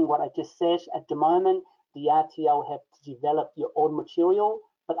repeating what I just said, at the moment, the RTO have to develop your own material,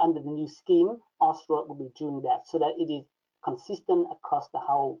 but under the new scheme, Austroad will be doing that so that it is consistent across the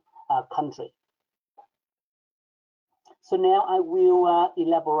whole country. So now I will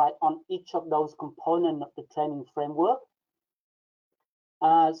elaborate on each of those components of the training framework.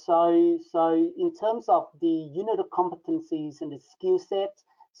 So in terms of the unit of competencies and the skill sets,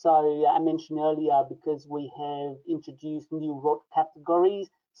 so I mentioned earlier, because we have introduced new road categories,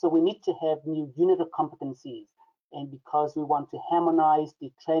 so we need to have new unit of competencies. And because we want to harmonize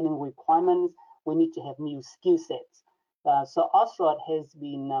the training requirements, we need to have new skill sets. So Austroad has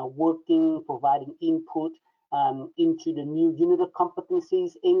been working, providing input into the new unit of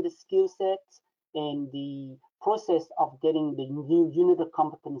competencies in the skill sets, and the process of getting the new unit of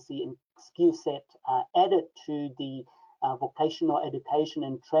competency and skill set added to the vocational education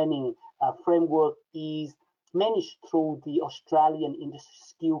and training framework is managed through the Australian Industry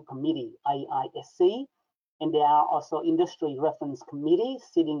Skill Committee, AISC, and there are also industry reference committees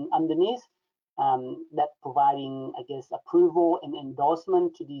sitting underneath that providing, I guess, approval and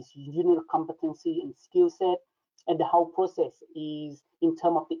endorsement to these unit of competency and skill set. And the whole process is, in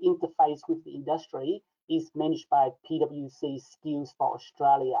terms of the interface with the industry, is managed by PwC Skills for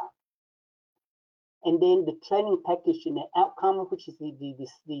Australia. And then the training package and the outcome, which is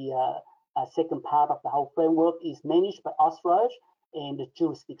the second part of the whole framework, is managed by Austroad and the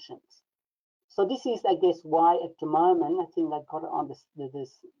jurisdictions. So this is, I guess, why at the moment, I think I got it on this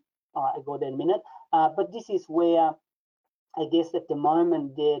all right, I'll go there in a minute, but this is where I guess at the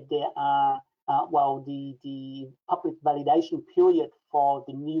moment there are, well, the public validation period for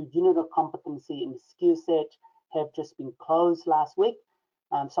the new unit of competency and skill set have just been closed last week.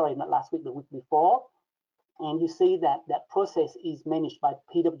 Sorry, not last week, the week before. And you see that that process is managed by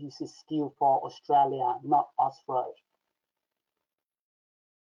PwC Skill for Australia, not Austroad.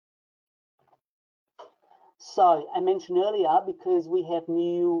 So I mentioned earlier, because we have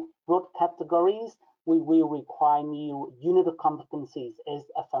new broad categories, we will require new unit of competencies as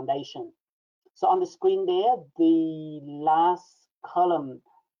a foundation. So on the screen there, the last column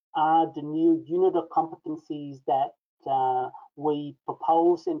are the new unit of competencies that we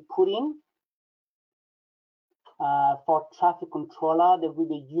propose and put in. For traffic controller, there will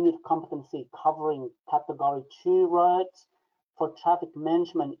be unit competency covering category 2 roads. For traffic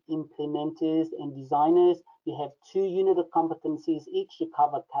management implementers and designers, we have 2 unit of competencies each to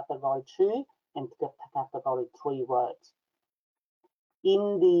cover category 2 and category 3 roads.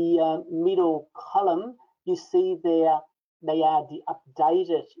 In the middle column, you see there they are the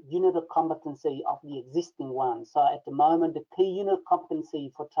updated unit of competency of the existing ones. So at the moment, the key unit of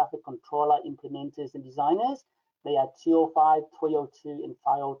competency for traffic controller implementers and designers, they are 205, 302, and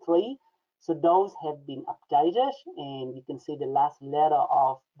 503. So those have been updated, and you can see the last letter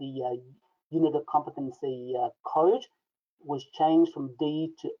of the unit of competency code was changed from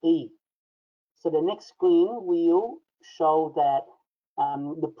D to E. So the next screen will show that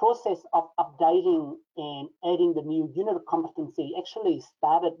the process of updating and adding the new unit of competency actually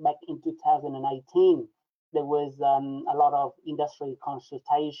started back in 2018. There was a lot of industry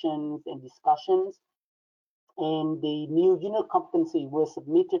consultations and discussions, and the new unit of competency was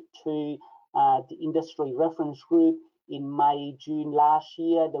submitted to the industry reference group in May, June last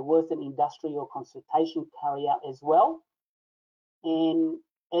year. There was an industrial consultation carried out as well. And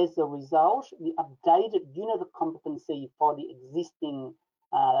as a result, the updated unit of competency for the existing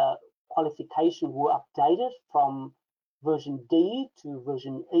qualification were updated from version D to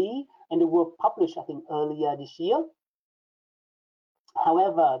version E, and they were published, I think, earlier this year.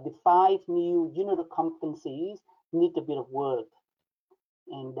 However, the 5 new unit of competencies need a bit of work,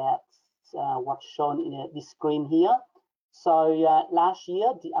 and that's what's shown in this screen here. So last year,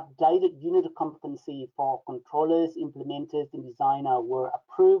 the updated unit of competency for controllers, implementers, and designer were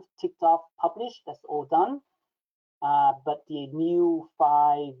approved, ticked off, published. That's all done. But the new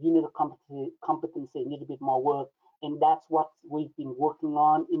 5 unit of competency need a bit more work, and that's what we've been working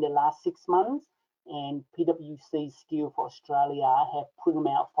on in the last 6 months. And PwC Skill for Australia have put them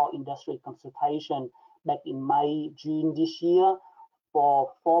out for industry consultation back in May, June this year,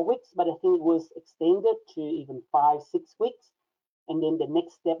 for 4 weeks, but I think it was extended to even 5, 6 weeks. And then the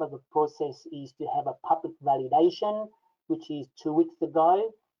next step of the process is to have a public validation, which is 2 weeks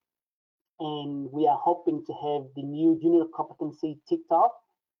ago. And we are hoping to have the new unit of competency ticked off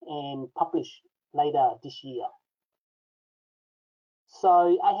and published later this year.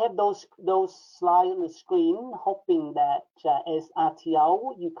 So I have those slides on the screen, hoping that as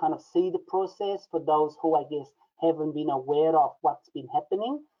RTO, you kind of see the process for those who, I guess, haven't been aware of what's been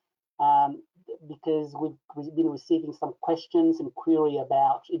happening, because we've been receiving some questions and query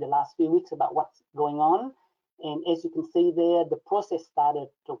about in the last few weeks about what's going on. And as you can see there, the process started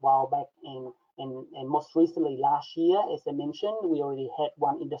a while back, and most recently last year, as I mentioned, we already had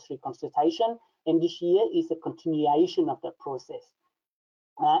 1 industry consultation, and this year is a continuation of that process.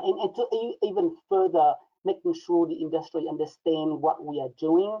 And to even further making sure the industry understand what we are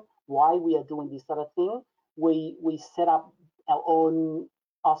doing, why we are doing this sort of thing, we set up our own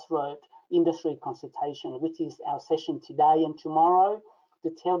Austroad industry consultation, which is our session today and tomorrow, to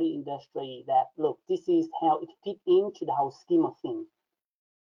tell the industry that, look, this is how it fit into the whole scheme of things.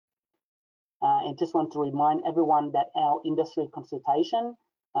 And just want to remind everyone that our industry consultation,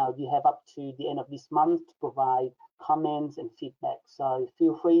 you have up to the end of this month to provide comments and feedback. So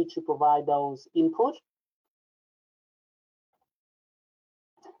feel free to provide those input.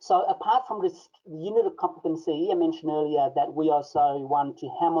 So apart from the unit of competency, I mentioned earlier that we also want to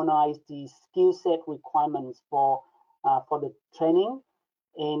harmonize the skill set requirements for the training.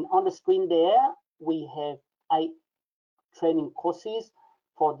 And on the screen there, we have 8 training courses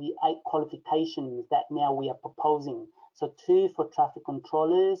for the 8 qualifications that now we are proposing. So 2 for traffic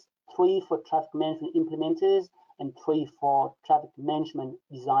controllers, 3 for traffic management implementers, and 3 for traffic management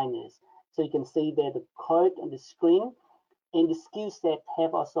designers. So you can see there the code on the screen. And the skill set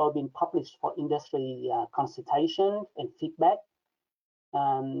have also been published for industry consultation and feedback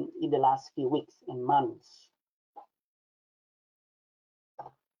in the last few weeks and months.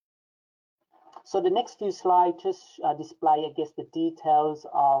 So the next few slides just display, I guess, the details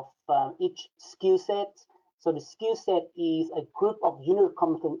of each skill set. So the skill set is a group of unit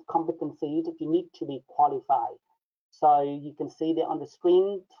competencies that you need to be qualified. So you can see there on the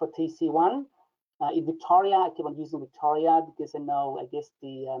screen for TC1. In Victoria, I keep on using Victoria because I know, I guess,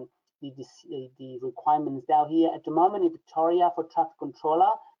 the requirements down here. At the moment in Victoria for traffic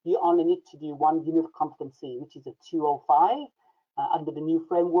controller, you only need to do 1 unit of competency, which is a 205. Under the new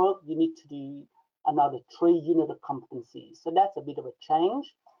framework, you need to do another 3 unit of competencies. So that's a bit of a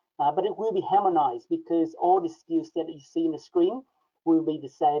change, but it will be harmonized because all the skills that you see in the screen will be the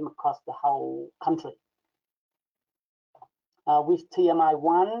same across the whole country. With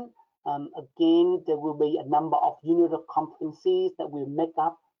TMI1, again, there will be a number of unit of competencies that will make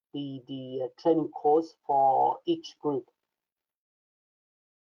up the training course for each group.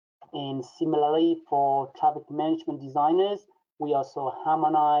 And similarly, for traffic management designers, we also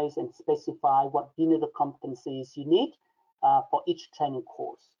harmonize and specify what unit of competencies you need for each training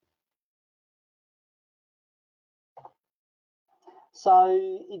course. So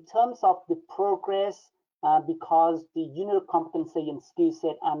in terms of the progress, because the unit of competency and skill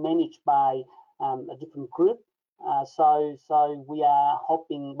set are managed by a different group, so we are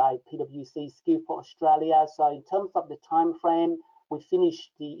hoping by PwC Skill for Australia. So in terms of the time frame, we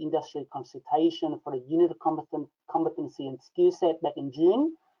finished the industry consultation for the unit of competency and skill set back in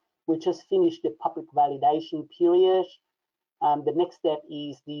June. We just finished the public validation period. The next step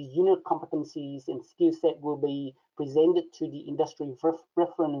is the unit competencies and skill set will be presented to the industry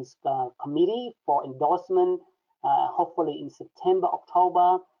reference committee for endorsement, hopefully in September,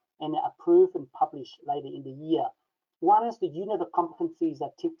 October, and approved and published later in the year. Once the unit of competencies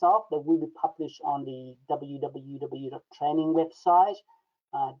are ticked off, they will be published on the www.training website.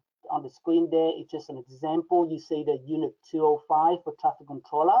 On the screen there, it's just an example. You see the unit 205 for traffic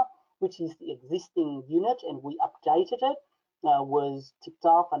controller, which is the existing unit, and we updated it. Was ticked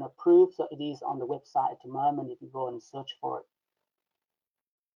off and approved, so it is on the website at the moment if you go and search for it.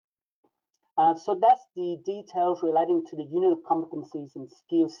 So that's the details relating to the unit of competencies and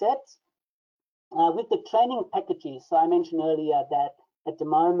skill sets. With the training packages, so I mentioned earlier that at the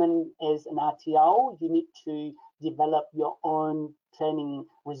moment as an RTO, you need to develop your own training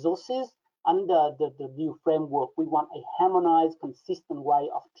resources. Under the new framework, we want a harmonized, consistent way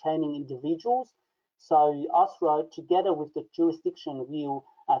of training individuals. So Austroad, together with the jurisdiction, will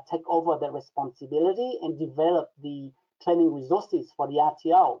take over that responsibility and develop the training resources for the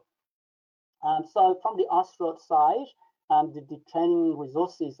RTO. So from the Austroad side, the training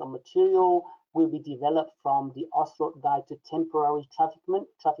resources or material will be developed from the Austroad Guide to Temporary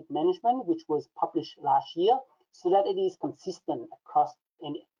Traffic Management, which was published last year, so that it is consistent across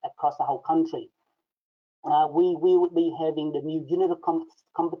the whole country. We will be having the new unit of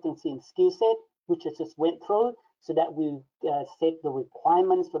competency and skill set, which I just went through, so that we set the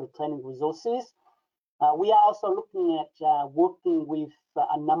requirements for the training resources. We are also looking at working with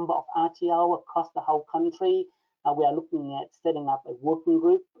a number of RTO across the whole country. We are looking at setting up a working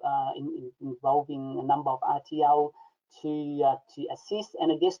group involving a number of RTO to assist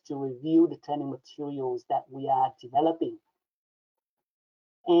and I guess to review the training materials that we are developing.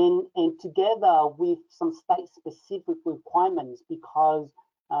 And together with some state-specific requirements, because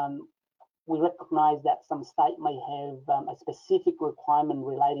we recognize that some state may have a specific requirement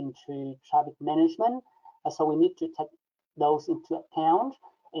relating to traffic management. So we need to take those into account,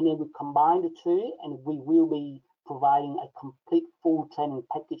 and then we combine the two, and we will be providing a complete full training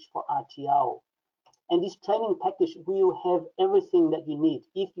package for RTO. And this training package will have everything that you need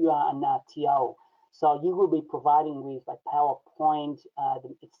if you are an RTO. So you will be providing with a PowerPoint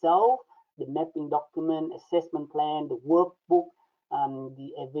itself, the mapping document, assessment plan, the workbook,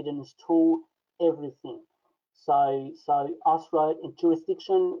 the evidence tool, everything. So Austroad and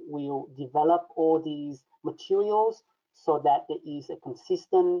jurisdiction will develop all these materials so that there is a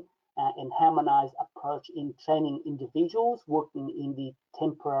consistent and harmonized approach in training individuals working in the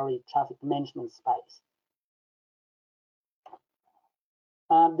temporary traffic management space.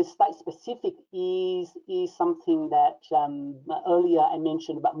 The state specific is something that earlier I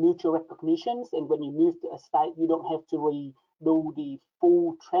mentioned about mutual recognitions, and when you move to a state, you don't have to redo the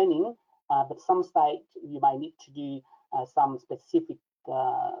full training, but some state you might need to do some specific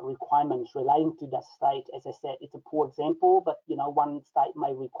requirements relating to that state. As I said, it's a poor example, but one state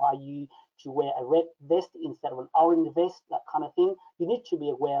may require you to wear a red vest instead of an orange vest, that kind of thing. You need to be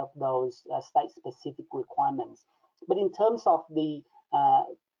aware of those state-specific requirements. But in terms of the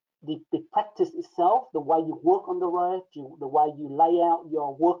practice itself, the way you work on the road, the way you lay out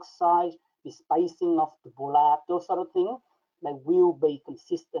your work site, the spacing of the bullet, those sort of things, they will be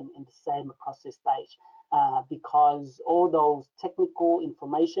consistent and the same across the stage. Because all those technical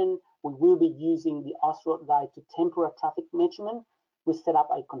information, we will be using the Austroad Guide to Temporary Traffic Management. We set up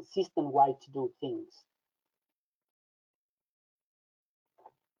a consistent way to do things.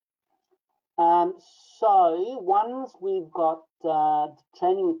 So once we've got the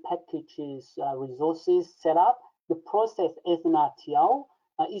training packages resources set up, the process as an RTO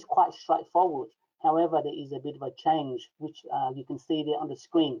is quite straightforward. However, there is a bit of a change, which you can see there on the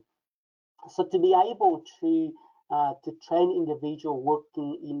screen. So to be able to train individual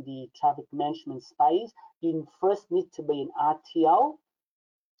working in the traffic management space, you first need to be an RTO,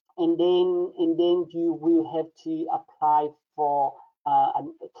 and then you will have to apply for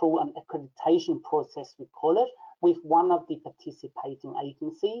through an accreditation process, we call it, with one of the participating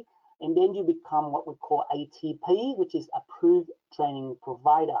agency, and then you become what we call ATP, which is Approved Training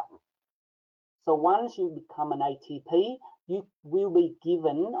Provider. So once you become an ATP, you will be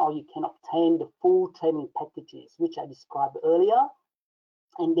given, or you can obtain, the full training packages, which I described earlier.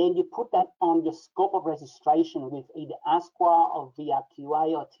 And then you put that on your scope of registration with either ASQA or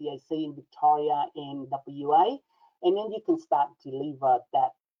VRQA or TAC in Victoria and WA. And then you can start to deliver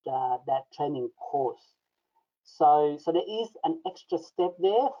that training course. So there is an extra step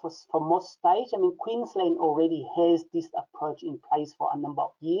there for most states. I mean, Queensland already has this approach in place for a number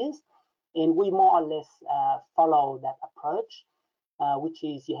of years. And we more or less follow that approach, which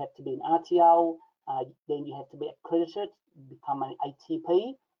is you have to be an RTO, then you have to be accredited, become an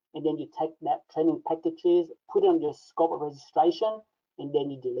ATP, and then you take that training packages, put it on your scope of registration, and then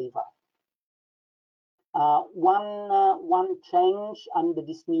you deliver. One change under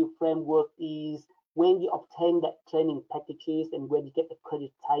this new framework is when you obtain that training packages and when you get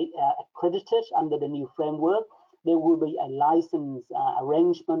accredited under the new framework, there will be a license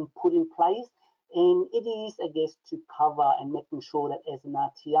arrangement put in place, and it is, I guess, to cover and making sure that as an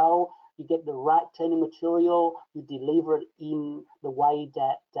RTO, you get the right training material, you deliver it in the way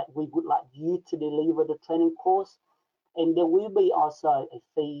that we would like you to deliver the training course, and there will be also a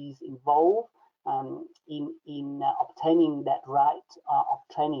fees involved in obtaining that right of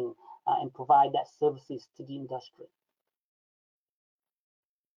training and provide that services to the industry.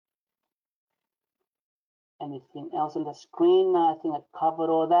 Anything else on the screen? I think I covered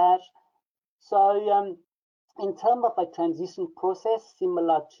all that. So in terms of a transition process,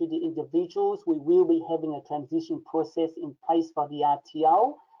 similar to the individuals, we will be having a transition process in place for the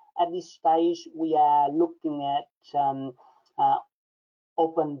RTO. At this stage, we are looking at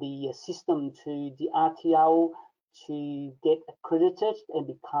open the system to the RTO to get accredited and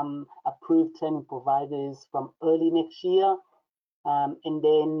become approved training providers from early next year. And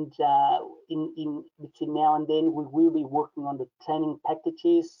then in between now and then, we will be working on the training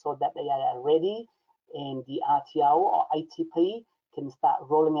packages so that they are ready, and the RTO or ATP can start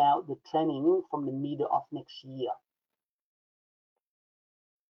rolling out the training from the middle of next year.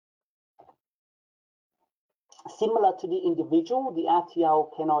 Similar to the individual, the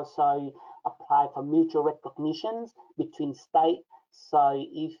RTO can also apply for mutual recognitions between states. So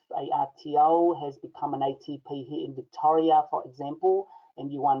if a RTO has become an ATP here in Victoria, for example,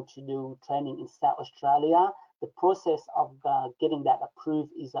 and you want to do training in South Australia, the process of getting that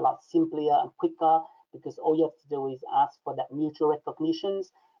approved is a lot simpler and quicker, because all you have to do is ask for that mutual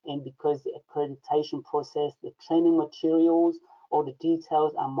recognitions, and because the accreditation process, the training materials, all the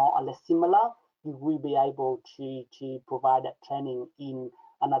details are more or less similar, you will be able to provide that training in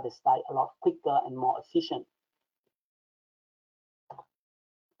another state a lot quicker and more efficient.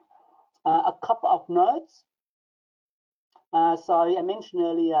 A couple of notes. So I mentioned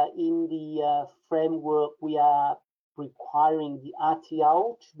earlier in the framework, we are requiring the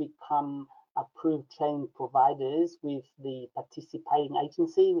RTO to become approved training providers with the participating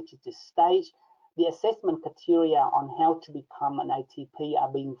agency, which is the state. The assessment criteria on how to become an ATP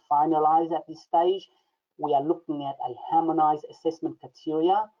are being finalized at this stage. We are looking at a harmonized assessment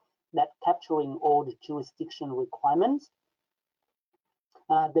criteria that capturing all the jurisdiction requirements.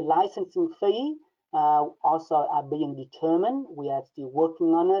 The licensing fee also are being determined. We are still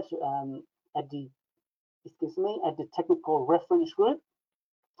working on it at the technical reference group.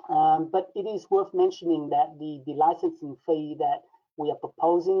 But it is worth mentioning that the licensing fee that we are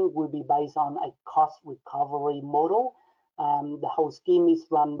proposing will be based on a cost recovery model. The whole scheme is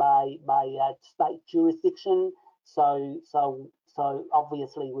run by state jurisdiction, so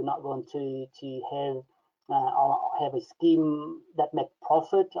obviously we're not going to have a scheme that make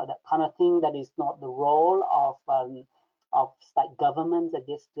profit or that kind of thing. That is not the role of state governments, I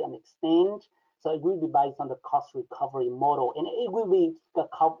guess, to an extent. So it will be based on the cost recovery model, and it will be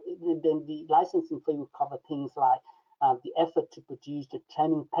then the licensing fee will cover things like the effort to produce the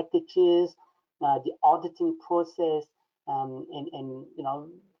training packages, the auditing process, and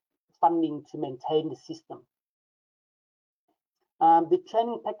funding to maintain the system. The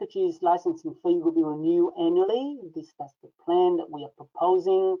training packages licensing fee will be renewed annually. That's the plan that we are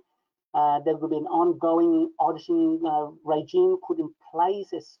proposing. There will be an ongoing auditing regime put in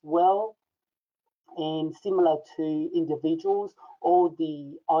place as well. And similar to individuals, all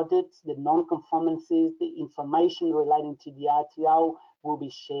the audits, the non-conformances, the information relating to the RTO will be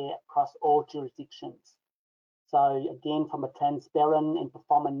shared across all jurisdictions. So again, from a transparent and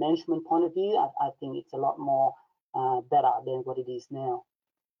performance management point of view, I think it's a lot more better than what it is now.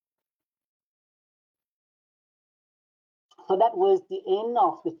 So that was the end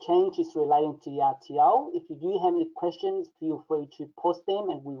of the changes relating to the RTO. If you do have any questions, feel free to post them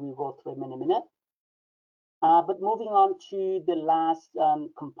and we will go through them in a minute. But moving on to the last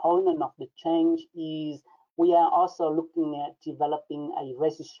component of the change is we are also looking at developing a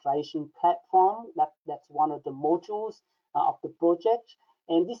registration platform. That's one of the modules of the project.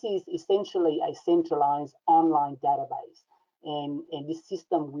 And this is essentially a centralized online database. And this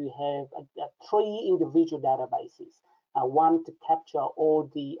system will have 3 individual databases. One to capture all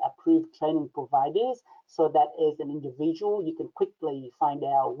the approved training providers so that as an individual, you can quickly find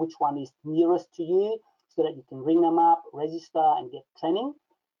out which one is nearest to you so that you can ring them up, register, and get training.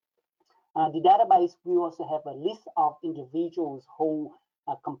 The database will also have a list of individuals who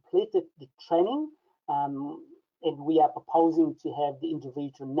completed the training, and we are proposing to have the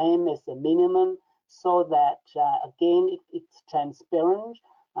individual name as a minimum so that, again, it's transparent.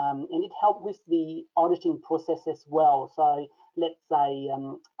 And it helps with the auditing process as well. So let's say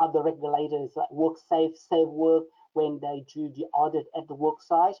other regulators like WorkSafe, SafeWork, when they do the audit at the work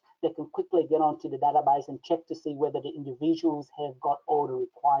site, they can quickly get onto the database and check to see whether the individuals have got all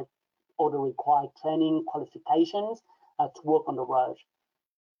the required training qualifications to work on the road.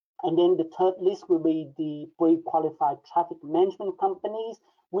 And then the third list will be the pre-qualified traffic management companies,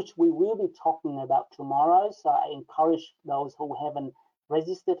 which we will be talking about tomorrow. So I encourage those who haven't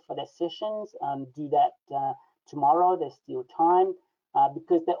registered for their sessions do that tomorrow. There's still time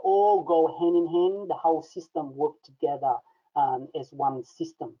because they all go hand in hand. The whole system work together as one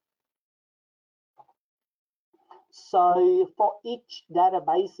system. So for each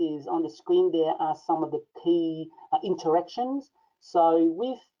databases on the screen, there are some of the key interactions. So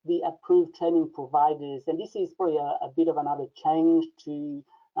with the approved training providers, and this is probably a bit of another change to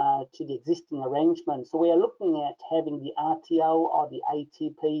the existing arrangement. So we are looking at having the RTO or the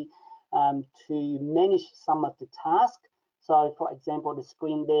ATP to manage some of the tasks. So for example, the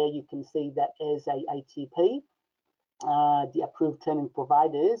screen there, you can see that as a ATP, the approved training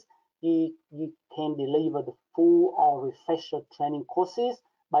providers, you can deliver the full or refresher training courses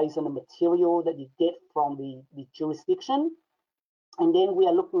based on the material that you get from the jurisdiction. And then we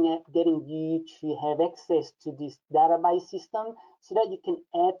are looking at getting you to have access to this database system so that you can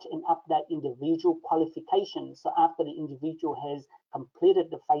add and update individual qualifications. So after the individual has completed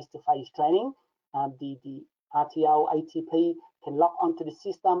the face-to-face training, the RTO ATP can log onto the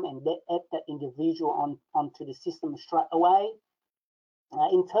system and add that individual onto the system straight away.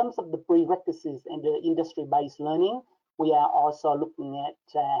 In terms of the prerequisites and the industry-based learning, we are also looking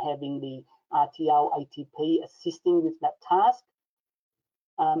at having the RTO ATP assisting with that task.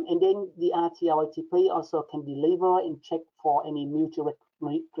 And then the RTO ATP also can deliver and check for any mutual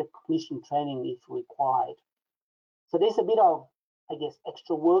recognition training if required. So there's a bit of, I guess,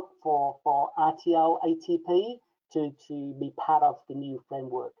 extra work for RTO ATP to be part of the new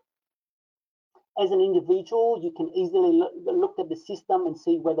framework. As an individual, you can easily look at the system and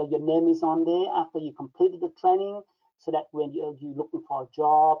see whether your name is on there after you completed the training, so that when you're looking for a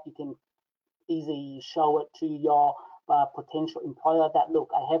job, you can easily show it to your potential employer that, look,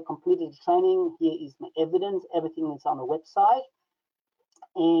 I have completed the training, here is my evidence, everything is on the website.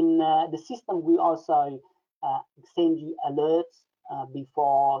 And the system will also send you alerts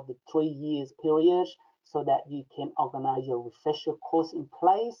before the 3 years period so that you can organize your refresher course in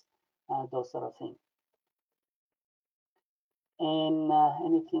place. those sort of things. And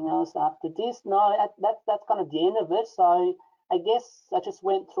anything else after this? No, that's kind of the end of it. So I guess I just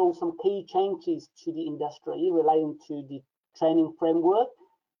went through some key changes to the industry relating to the training framework.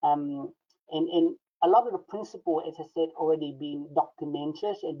 And a lot of the principle, as I said, already been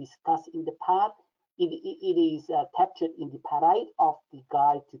documented and discussed in the past. It is captured in the part 8 of the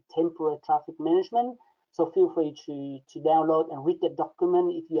Guide to Temporary Traffic Management. So feel free to download and read that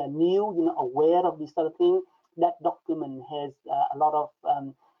document if you are new, you know, aware of this sort of thing. That document has a lot of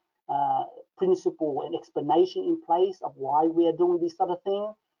principle and explanation in place of why we are doing this sort of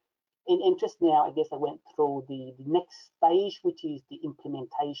thing. And just now, I guess I went through the next stage, which is the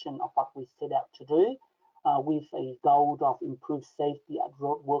implementation of what we set out to do with a goal of improved safety at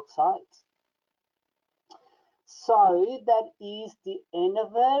road work sites. So that is the end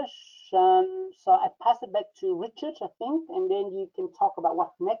of it. So I pass it back to Richard, I think, and then you can talk about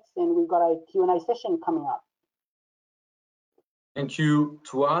what's next. And we've got a Q&A session coming up. Thank you,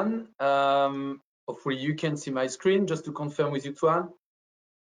 Tuan. Hopefully you can see my screen, just to confirm with you, Tuan.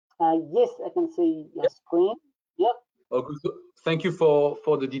 Yes, I can see your screen. Yep. Okay, so thank you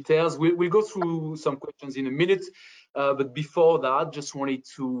for the details. We'll go through some questions in a minute, but before that, just wanted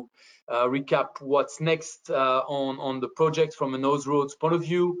to recap what's next on the project from an Austroads point of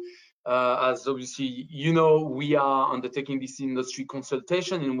view. As obviously you know, we are undertaking this industry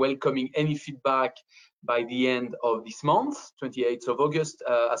consultation and welcoming any feedback by the end of this month, 28th of August,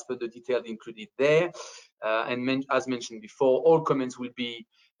 as per the details included there. And as mentioned before, all comments will be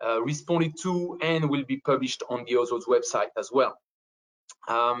responded to and will be published on the Austroads website as well.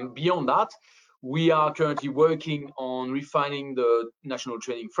 Beyond that, we are currently working on refining the national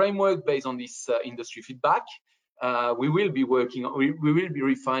training framework based on this industry feedback. We will be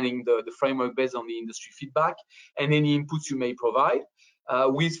refining the framework based on the industry feedback and any inputs you may provide,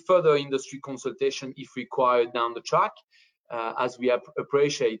 with further industry consultation if required down the track, as we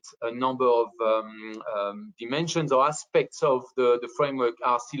appreciate a number of dimensions or aspects of the framework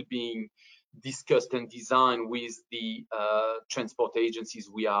are still being discussed and designed with the transport agencies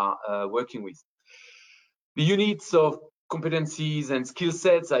we are working with. The units of competencies and skill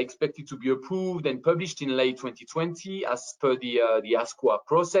sets are expected to be approved and published in late 2020 as per the ASQA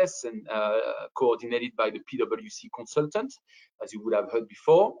process and coordinated by the PwC consultant, as you would have heard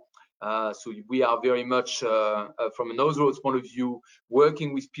before. So we are very much, from an Austroads point of view,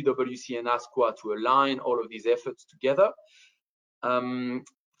 working with PwC and ASQA to align all of these efforts together.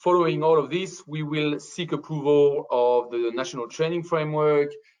 Following all of this, we will seek approval of the national training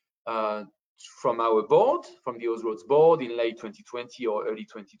framework from our board, from the Austroads board in late 2020 or early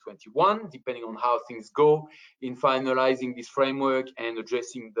 2021, depending on how things go in finalizing this framework and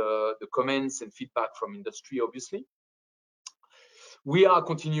addressing the comments and feedback from industry, obviously. We are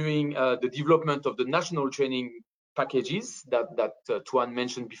continuing the development of the national training packages that Tuan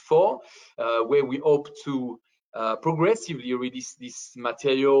mentioned before, where we hope to progressively release this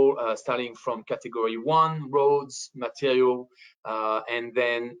material starting from category 1 roads material and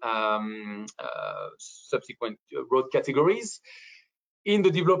then subsequent road categories. In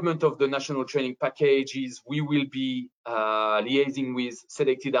the development of the national training packages, we will be liaising with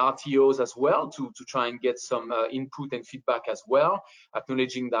selected RTOs as well to try and get some input and feedback as well,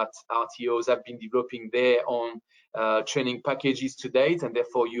 acknowledging that RTOs have been developing their own training packages to date, and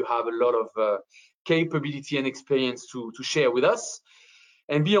therefore you have a lot of capability and experience to share with us.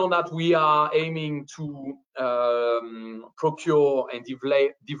 And beyond that, we are aiming to procure and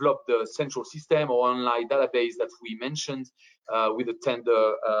develop the central system or online database that we mentioned, with a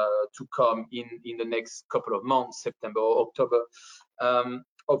tender to come in the next couple of months, September or October,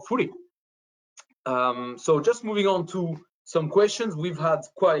 hopefully. So just moving on to some questions. We've had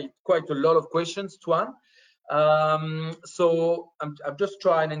quite a lot of questions, Tuan. So I'm just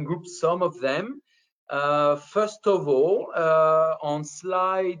trying and group some of them. First of all, on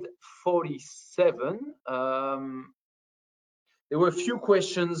slide 47, there were a few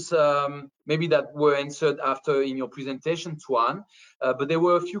questions maybe that were answered after in your presentation, Tuan, but there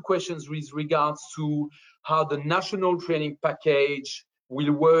were a few questions with regards to how the national training package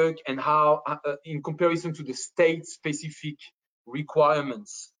will work and how, in comparison to the state-specific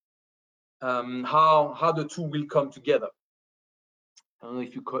requirements, how the two will come together. I don't know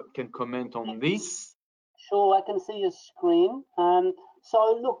if you can comment on this. Sure, I can see your screen.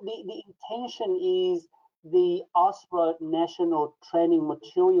 So look, the intention is the Austroads national training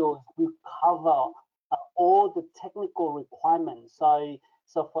materials will cover all the technical requirements. So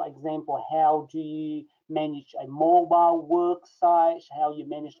for example, how do you manage a mobile work site, how you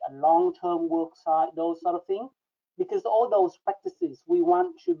manage a long-term work site, those sort of things. because all those practices we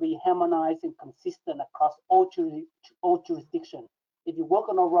want to be harmonized and consistent across all jurisdictions. If you work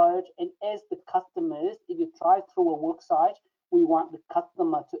on a road, and as the customers, if you drive through a work site, we want the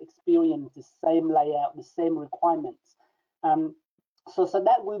customer to experience the same layout, the same requirements. So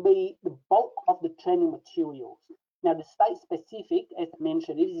that will be the bulk of the training materials. Now, the state specific, as I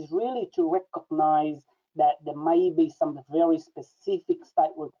mentioned, it is really to recognize that there may be some very specific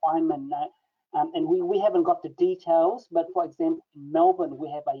state requirement, and we haven't got the details, but for example, in Melbourne, we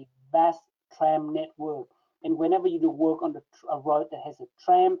have a vast tram network. And whenever you do work on a road that has a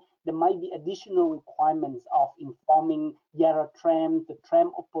tram, there might be additional requirements of informing Yarra Tram, the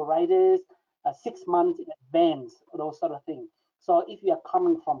tram operators, 6 months in advance, those sort of things. So if you are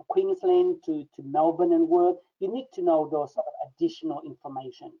coming from Queensland to Melbourne and work, you need to know those sort of additional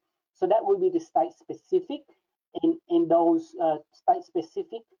information. So that will be the state specific, and those state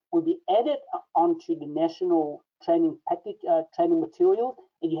specific will be added onto the national training package, training material,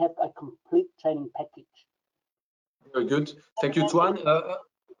 and you have a complete training package. Very good. Thank you, Tuan.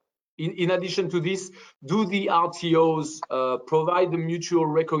 In addition to this, do the RTOs provide the mutual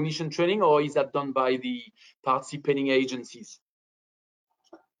recognition training, or is that done by the participating agencies?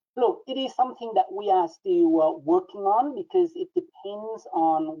 Look, it is something that we are still working on, because it depends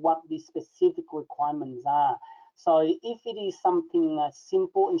on what the specific requirements are. So if it is something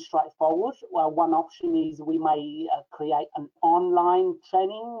simple and straightforward, well, one option is we may create an online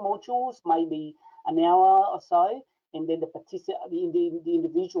training modules, maybe an hour or so, and then the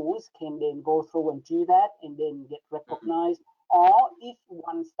individuals can then go through and do that and then get recognized. Or if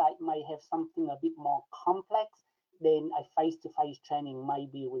one state may have something a bit more complex, then a face-to-face training may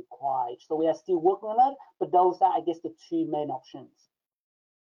be required. So we are still working on it, but those are, I guess, the two main options.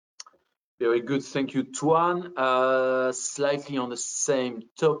 Very good, thank you, Tuan. Slightly on the same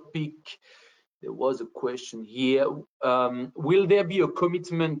topic, there was a question here. Will there be a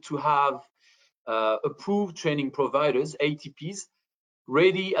commitment to have approved training providers, ATPs,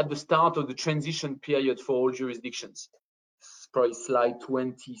 ready at the start of the transition period for all jurisdictions? It's probably slide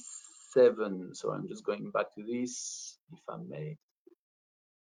 27. So I'm just going back to this, if I may.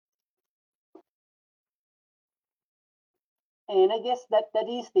 And I guess that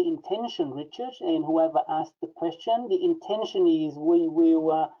is the intention, Richard, and whoever asked the question. The intention is we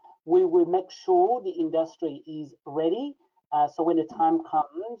will make sure the industry is ready. So when the time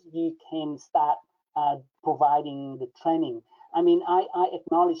comes, you can start providing the training. I mean, I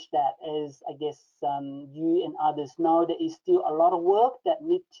acknowledge that, as I guess you and others know, there is still a lot of work that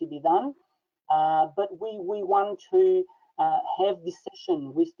needs to be done. But we want to have this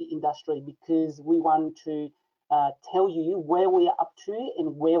session with the industry, because we want to tell you where we are up to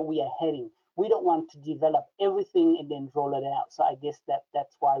and where we are heading. We don't want to develop everything and then roll it out. So I guess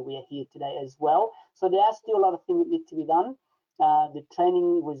that's why we are here today as well. So there are still a lot of things that need to be done. The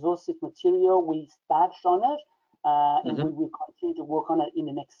training resources material, we started on it, and we will continue to work on it in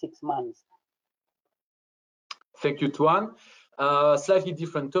the next 6 months. Thank you, Tuan. Slightly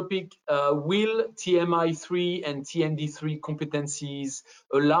different topic. Will TMI3 and TMD3 competencies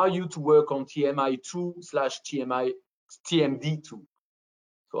allow you to work on TMI2/TMD2?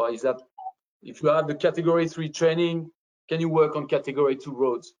 So is that, if you have the category 3 training, can you work on category 2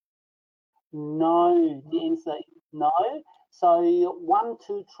 roads? No, the answer is no. So 1,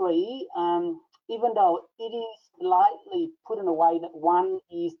 2, 3, even though it is slightly put in a way that 1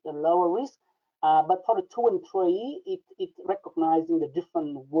 is the lower risk, but for the 2 and 3, it's recognizing the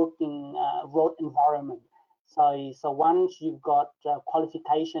different working road environment. So once you've got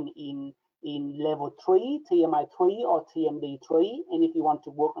qualification in level 3, TMI3 or TMD3, and if you want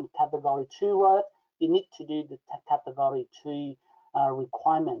to work on category 2 road, you need to do the category 2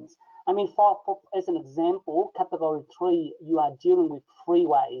 requirements. I mean, as an example, category 3, you are dealing with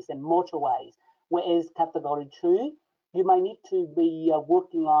freeways and motorways, whereas category 2, you may need to be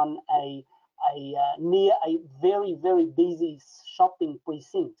working on near a very, very busy shopping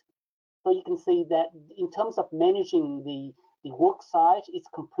precinct. So you can see that in terms of managing the work site, it's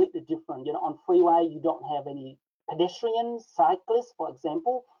completely different. You know, on freeway, you don't have any pedestrians, cyclists, for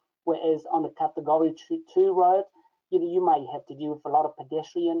example, whereas on the category 2 road, you may have to deal with a lot of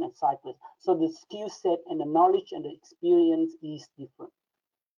pedestrian and cyclists. So the skill set and the knowledge and the experience is different.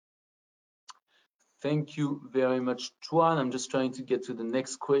 Thank you very much, Tuan. I'm just trying to get to the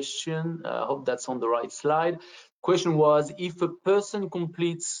next question. I hope that's on the right slide. Question was, if a person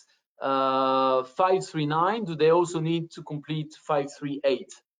completes 539, do they also need to complete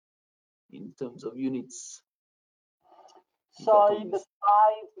 538 in terms of units? So the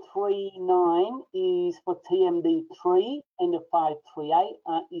 539 is for TMD3 and the 538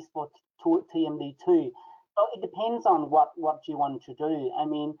 is for TMD2. So it depends on what you want to do. I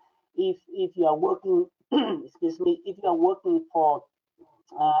mean, if you are working, excuse me, if you are working for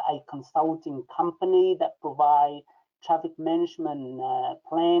a consulting company that provide traffic management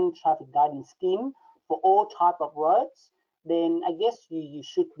plan, traffic guidance scheme for all type of roads, then I guess you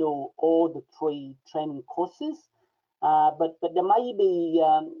should do all the 3 training courses. But there may be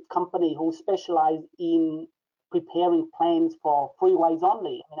company who specialize in preparing plans for freeways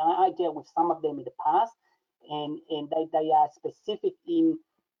only. I mean, I dealt with some of them in the past, and they are specific in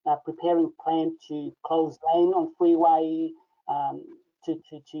preparing plan to close lane on freeway, to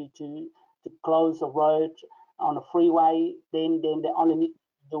close a road on a freeway. Then they only need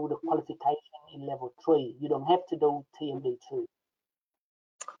to do the qualification in level 3. You don't have to do TMD2.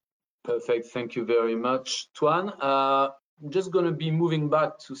 Perfect. Thank you very much, Tuan. I'm just going to be moving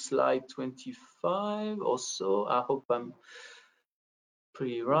back to slide 25 or so. I hope I'm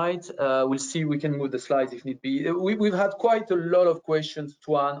pretty right. We'll see. We can move the slides if need be. We've had quite a lot of questions,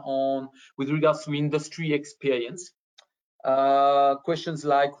 Tuan, on with regards to industry experience. Questions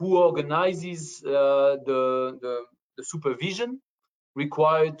like who organizes the supervision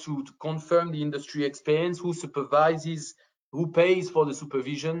required to confirm the industry experience, who supervises, who pays for the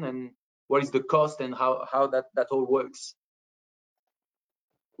supervision, and what is the cost and how that all works.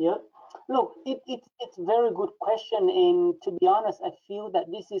 Yeah, look, it's a very good question, and to be honest, I feel that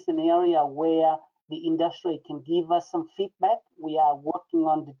this is an area where the industry can give us some feedback. We are working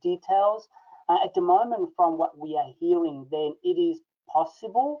on the details. At the moment, from what we are hearing, then it is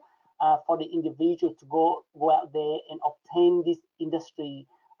possible for the individual to go out there and obtain this industry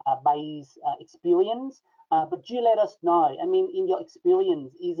based experience. But do let us know. I mean, in your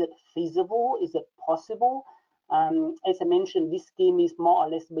experience, is it feasible? Is it possible? As I mentioned, this scheme is more or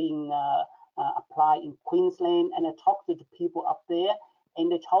less being applied in Queensland, and I talked to the people up there, and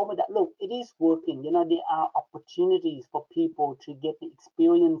they told me that, look, it is working. You know, there are opportunities for people to get the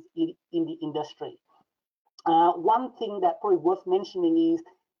experience in the industry. One thing that probably worth mentioning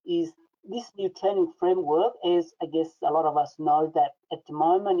is this new training framework, as I guess a lot of us know that at the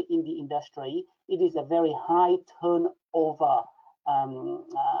moment in the industry, it is a very high turnover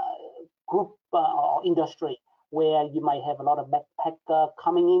group or industry, where you may have a lot of backpacker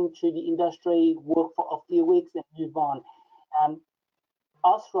coming into the industry, work for a few weeks and move on.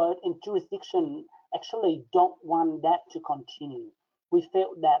 Austroad and jurisdiction actually don't want that to continue. We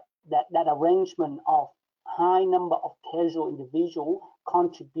felt that arrangement of high number of casual individuals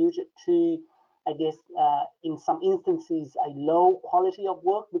contributed to, I guess, in some instances, a low quality of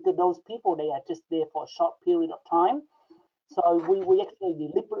work, because those people, they are just there for a short period of time. So we actually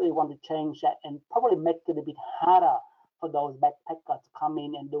deliberately want to change that and probably make it a bit harder for those backpackers to come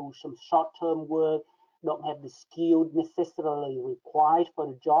in and do some short-term work, don't have the skill necessarily required for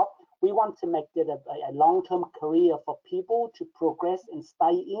the job. We want to make it a long-term career for people to progress and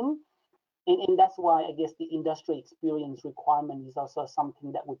stay in. And that's why I guess the industry experience requirement is also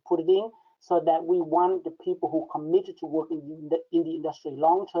something that we put it in, so that we want the people who committed to work in the industry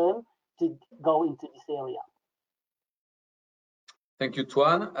long-term to go into this area. Thank you,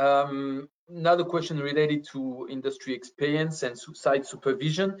 Tuan. Another question related to industry experience and site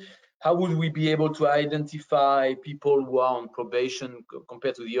supervision. How would we be able to identify people who are on probation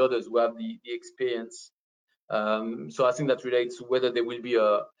compared to the others who have the experience? So I think that relates to whether there will be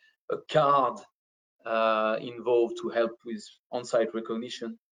a card involved to help with on-site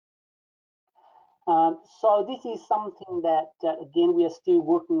recognition. So this is something that again, we are still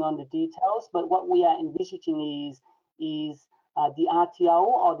working on the details, but what we are envisaging is the RTO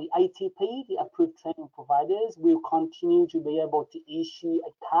or the ATP, the approved training providers, will continue to be able to issue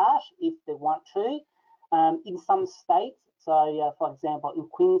a card if they want to. In some states, so for example, in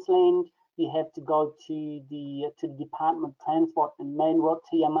Queensland, you have to go to the Department of Transport and Main Road,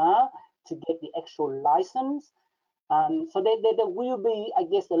 TMR, to get the actual license. So there will be, I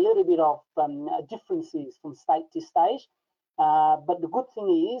guess, a little bit of differences from state to state. But the good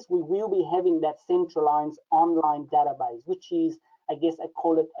thing is we will be having that centralized online database, which is, I guess I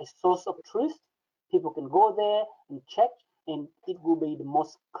call it a source of truth. People can go there and check, and it will be the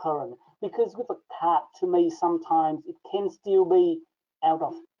most current. Because with a card, to me, sometimes it can still be out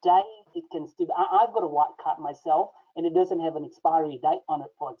of date. It can still, I've got a white card myself, and it doesn't have an expiry date on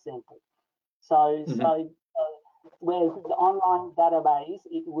it, for example. So, whereas with the online database,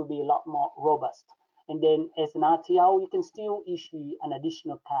 it will be a lot more robust. And then as an RTO, you can still issue an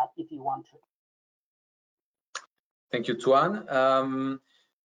additional card if you want to. Thank you, Tuan.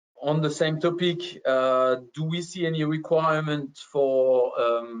 On the same topic, do we see any requirement for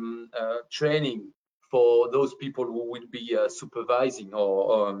training for those people who will be supervising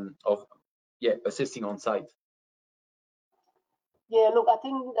or assessing on site? Yeah, look, I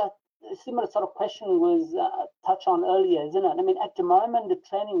think that a similar sort of question was touched on earlier, isn't it? I mean, at the moment, the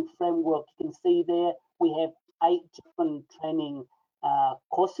training framework, you can see there, we have 8 different training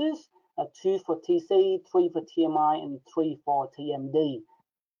courses, 2 for TC, 3 for TMI, and 3 for TMD.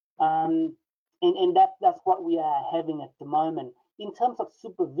 And that's what we are having at the moment. In terms of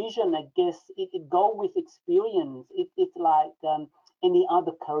supervision, I guess it go with experience. It's like any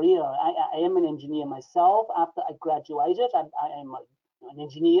other career. I am an engineer myself. After I graduated, I am an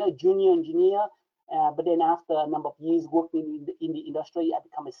engineer, junior engineer. But then after a number of years working in the industry, I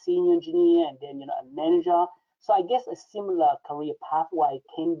become a senior engineer and then a manager. So I guess a similar career pathway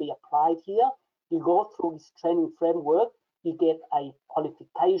can be applied here. You go through this training framework, you get a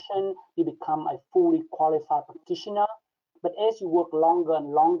qualification, you become a fully qualified practitioner. But as you work longer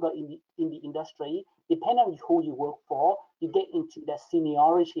and longer in the industry, depending on who you work for, you get into that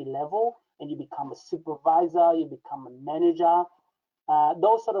seniority level and you become a supervisor, you become a manager.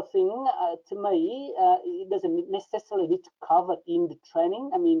 Those sort of things, to me, it doesn't necessarily need to cover in the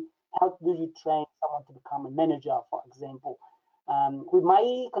training. I mean, how do you train someone to become a manager, for example? We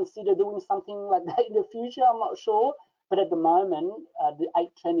may consider doing something like that in the future, I'm not sure. But at the moment, the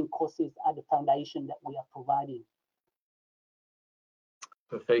 8 training courses are the foundation that we are providing.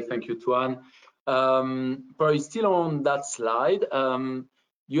 Perfect, thank you, Tuan. Probably still on that slide,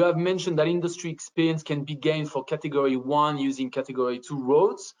 you have mentioned that industry experience can be gained for category 1 using category 2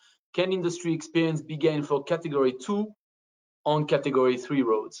 roads. Can industry experience be gained for category 2 on category 3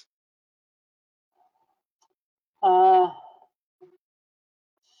 roads?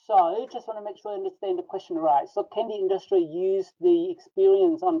 So just want to make sure I understand the question right. So can the industry use the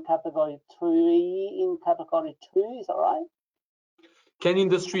experience on category 3 in category 2? Is that right? Can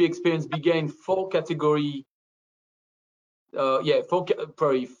industry experience be gained for category? I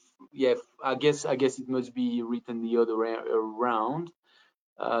guess it must be written the other way around.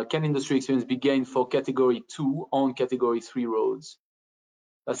 Can industry experience be gained for category 2 on category 3 roads?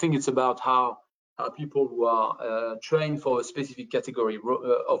 I think it's about how people who are trained for a specific category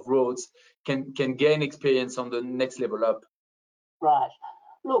of roads can gain experience on the next level up. Right.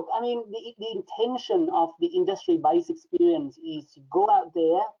 Look, I mean, the intention of the industry-based experience is you go out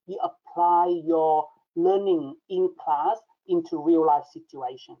there, you apply your learning in class into real-life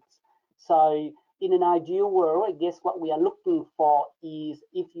situations. So in an ideal world, I guess what we are looking for is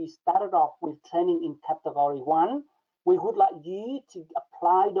if you started off with training in category 1, we would like you to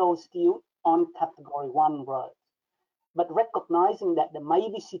apply those skills on category 1 roads. But recognizing that there may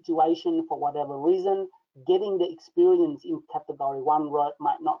be situation for whatever reason, getting the experience in category 1 road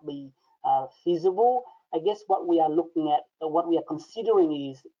might not be feasible. I guess what we are looking at, what we are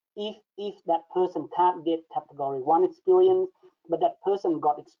considering is if that person can't get category 1 experience, but that person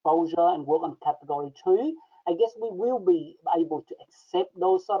got exposure and work on category 2, I guess we will be able to accept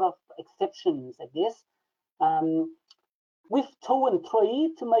those sort of exceptions, I guess. With 2 and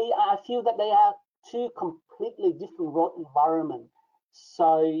 3, to me, I feel that they are 2 completely different road environments.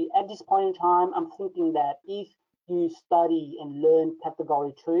 So at this point in time, I'm thinking that if you study and learn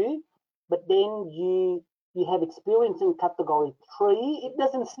category 2, but then you have experience in category 3, it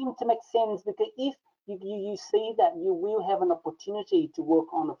doesn't seem to make sense, because if you see that you will have an opportunity to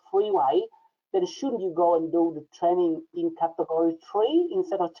work on a freeway, then shouldn't you go and do the training in category 3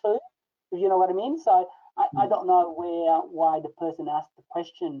 instead of 2? If you know what I mean? So I don't know why the person asked the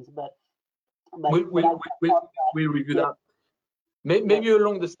questions, but we'll review that. Maybe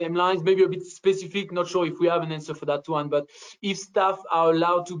along the same lines, maybe a bit specific, not sure if we have an answer for that one, but if staff are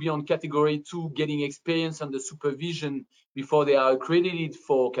allowed to be on category 2 getting experience under supervision before they are accredited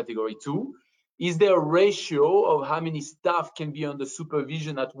for category 2, is there a ratio of how many staff can be under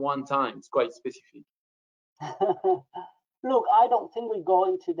supervision at one time? It's quite specific. Look, I don't think we go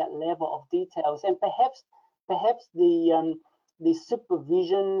into that level of details, and perhaps the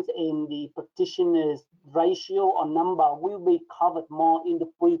supervisions and the practitioners ratio or number will be covered more in the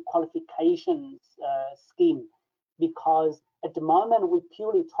pre-qualifications scheme, because at the moment we're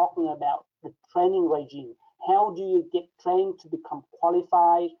purely talking about the training regime. How do you get trained to become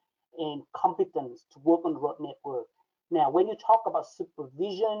qualified and competent to work on the road network? Now, when you talk about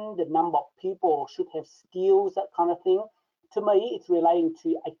supervision, the number of people should have skills, that kind of thing, to me, it's relating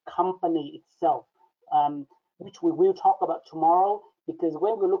to a company itself, which we will talk about tomorrow, because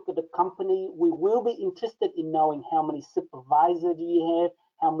when we look at the company, we will be interested in knowing how many supervisors do you have,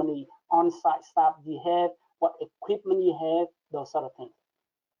 how many on-site staff do you have, what equipment you have, those sort of things.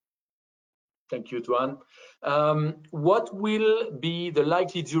 Thank you, Tuan. What will be the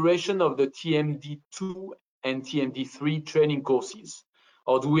likely duration of the TMD2 and TMD3 training courses?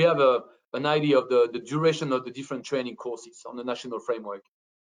 Or do we have a an idea of the duration of the different training courses on the national framework?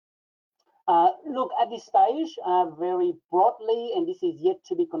 Look, at this stage, very broadly, and this is yet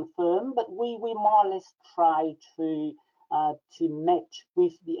to be confirmed, but we more or less try to match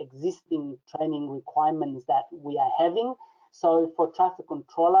with the existing training requirements that we are having. So for traffic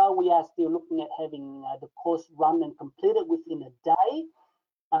controller, we are still looking at having the course run and completed within a day.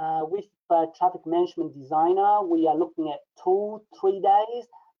 With traffic management designer, we are looking at 2-3 days.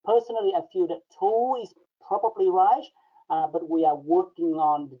 Personally, I feel that 2 is probably right, but we are working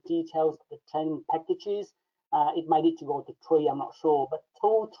on the details of the training packages. It might need to go to 3, I'm not sure, but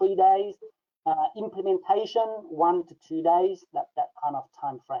 2-3 days. Implementation 1 to 2 days, that kind of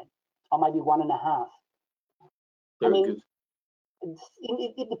time frame, or maybe 1.5. Very good.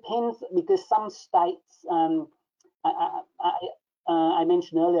 It depends, because some states, I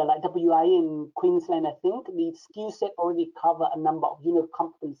mentioned earlier, like WA and Queensland, I think the skill set already cover a number of unit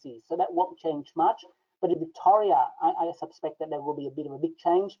competencies, so that won't change much. But in Victoria, I suspect that there will be a bit of a big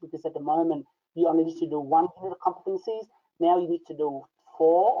change, because at the moment you only need to do 1 unit of competencies. Now you need to do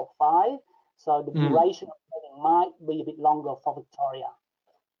 4 or 5. So the duration of training might be a bit longer for Victoria.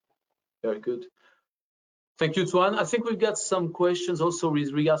 Very good. Thank you, Tuan. I think we've got some questions also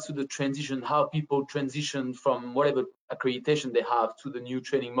with regards to the transition, how people transition from whatever accreditation they have to the new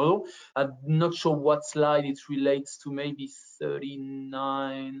training model. I'm not sure what slide it relates to, maybe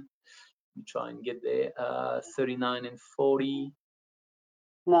 39. Let me try and get there. 39 and 40.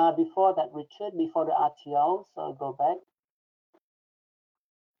 Now, before that, Richard, before the RTO, so I'll go back.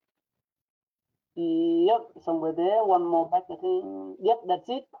 Yep, somewhere there. One more back, I think. Yep, that's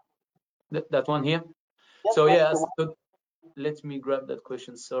it. That one here? Yep, so yeah, let me grab that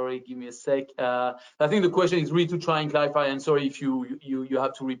question. Sorry, give me a sec. I think the question is really to try and clarify, and sorry if you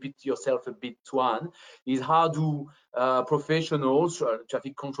have to repeat yourself a bit, Tuan, is how do professionals,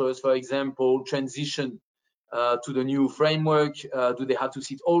 traffic controllers, for example, transition to the new framework? Do they have to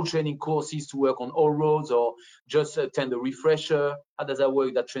sit all training courses to work on all roads, or just attend a refresher? How does that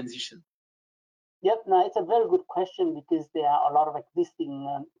work, that transition? Yep, no, it's a very good question, because there are a lot of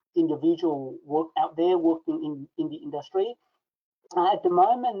existing individual work out there working in the industry. At the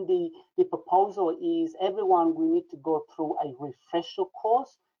moment, the proposal is everyone will need to go through a refresher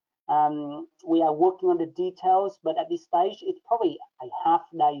course. We are working on the details, but at this stage, it's probably a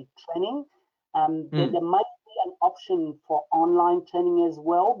half-day training. There might be an option for online training as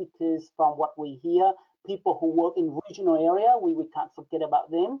well, because from what we hear, people who work in regional area, we can't forget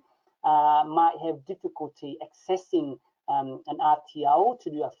about them, might have difficulty accessing an RTO to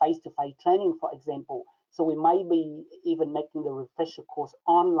do a face-to-face training, for example. So we may be even making the refresher course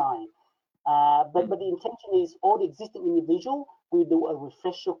online. But the intention is all the existing individual will do a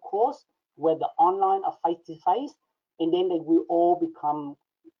refresher course, whether online or face-to-face, and then they will all become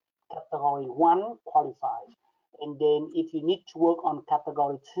category 1 qualified. And then if you need to work on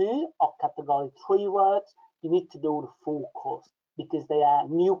category 2 or category 3 roads, you need to do the full course, because they are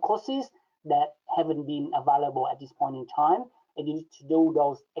new courses that haven't been available at this point in time, and you need to do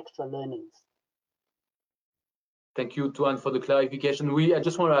those extra learnings. Thank you, Tuan, for the clarification. I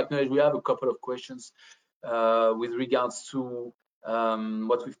just want to acknowledge we have a couple of questions with regards to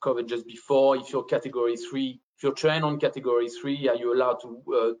what we've covered just before. If you're category 3, if you're trained on category 3, are you allowed to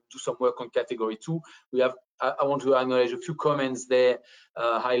do some work on category 2? I want to acknowledge a few comments there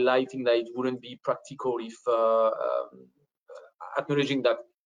highlighting that it wouldn't be practical if acknowledging that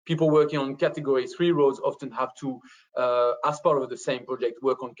people working on category 3 roads often have to, as part of the same project,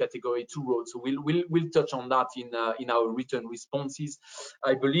 work on category 2 roads. So we'll touch on that in our written responses,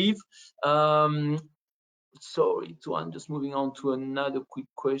 I believe. Sorry, I'm just moving on to another quick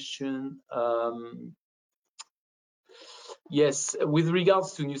question. Yes, with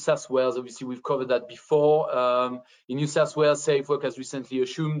regards to New South Wales, obviously we've covered that before. In New South Wales, Safe Work has recently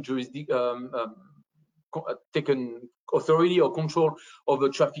assumed taken authority or control over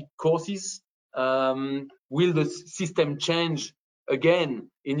traffic courses. Will the system change again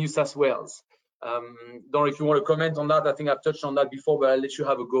in New South Wales? Don't know if you want to comment on that. I think I've touched on that before, but I'll let you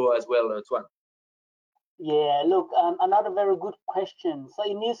have a go as well, Tuan. Yeah, look, another very good question. So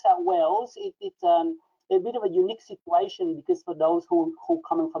in New South Wales, it's a bit of a unique situation, because for those who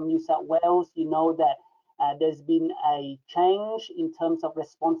coming from New South Wales, you know that there's been a change in terms of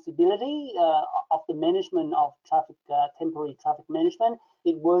responsibility of the management of traffic, temporary traffic management.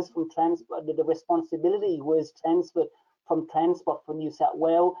 It was from transport, the responsibility was transferred from Transport for New South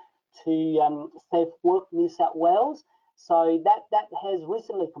Wales to Safe Work New South Wales. So that has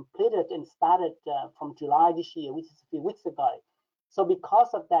recently completed and started from July this year, which is a few weeks ago. So because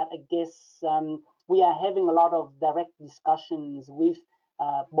of that, I guess we are having a lot of direct discussions with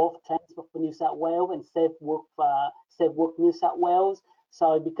both Transport for New South Wales and Safe Work New South Wales.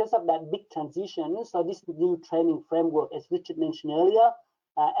 So because of that big transition, so this new training framework, as Richard mentioned earlier,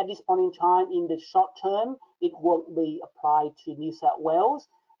 at this point in time, in the short term, it won't be applied to New South Wales.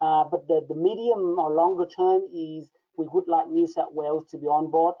 But the medium or longer term is we would like New South Wales to be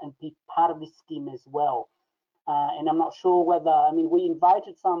on board and be part of this scheme as well. And I'm not sure whether, I mean, we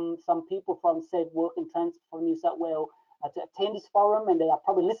invited some people from Safe Work and Transport for New South Wales to attend this forum, and they are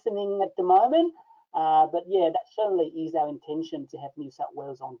probably listening at the moment. But yeah, that certainly is our intention to have New South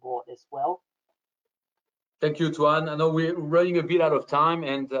Wales on board as well. Thank you, Tuan. I know we're running a bit out of time,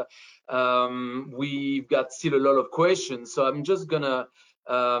 and we've got still a lot of questions. So I'm just gonna,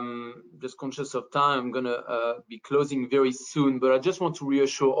 just conscious of time, I'm gonna be closing very soon. But I just want to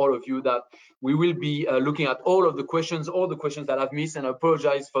reassure all of you that we will be looking at all the questions that I've missed, and I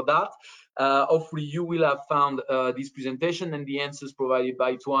apologize for that. Hopefully you will have found this presentation and the answers provided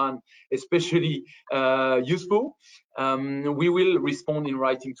by Tuan especially useful. We will respond in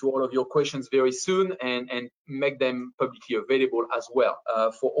writing to all of your questions very soon and make them publicly available as well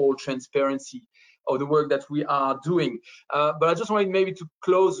for all transparency of the work that we are doing. But I just wanted maybe to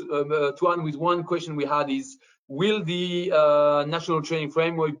close, Tuan, with one question we had is, will the national training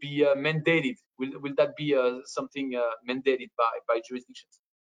framework be mandated? Will that be something mandated by jurisdictions?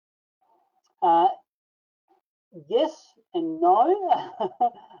 Yes and no.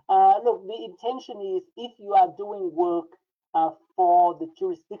 Look, the intention is if you are doing work for the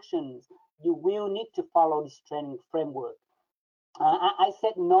jurisdictions, you will need to follow this training framework. I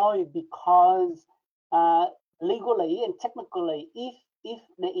said no because legally and technically, if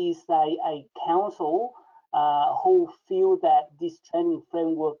there is a council who feel that this training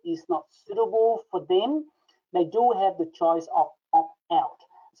framework is not suitable for them, they do have the choice of opt out.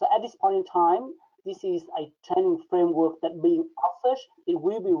 So at this point in time, this is a training framework that being offered. It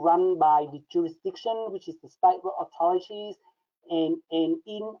will be run by the jurisdiction, which is the state authorities, and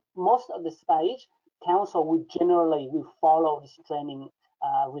in most of the states, council will generally follow this training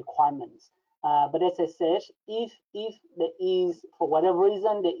requirements. But as I said, if there is, for whatever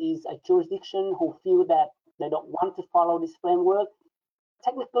reason, there is a jurisdiction who feel that they don't want to follow this framework,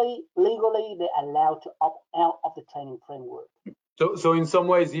 technically, legally, they're allowed to opt out of the training framework. So in some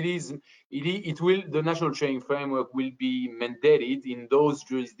ways, the national training framework will be mandated in those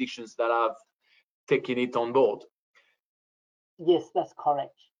jurisdictions that have taken it on board. Yes, that's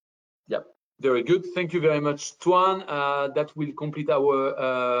correct. Yeah, very good. Thank you very much, Tuan. That will complete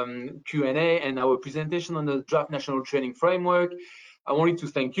our Q&A and our presentation on the draft national training framework. I wanted to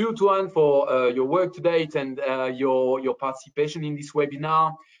thank you, Tuan, for your work to date and your participation in this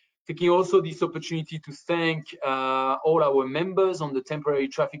webinar. Taking also this opportunity to thank all our members on the temporary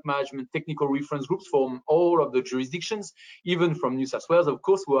traffic management technical reference groups from all of the jurisdictions, even from New South Wales, of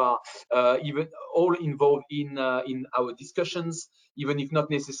course, who are even all involved in our discussions, even if not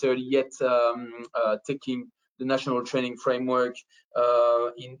necessarily yet taking the national training framework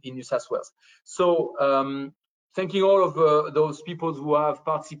in New South Wales. So thanking all of those people who have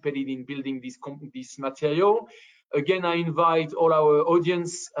participated in building this material. Again, I invite all our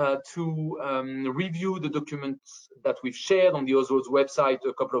audience to review the documents that we've shared on the Ausroads website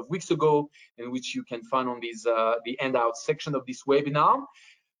a couple of weeks ago, and which you can find on this, the handout section of this webinar.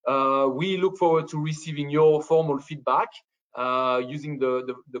 We look forward to receiving your formal feedback using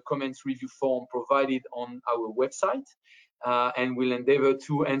the comments review form provided on our website, and we'll endeavor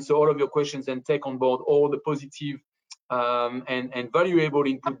to answer all of your questions and take on board all the positive and valuable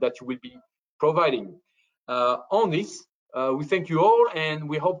input that you will be providing. On this, we thank you all, and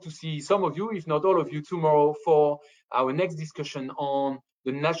we hope to see some of you, if not all of you, tomorrow for our next discussion on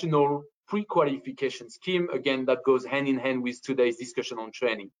the national pre-qualification scheme. Again, that goes hand in hand with today's discussion on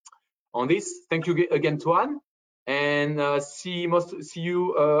training. On this, thank you again, Tuan, and see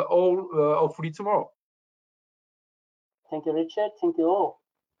you all hopefully tomorrow. Thank you, Richard. Thank you all.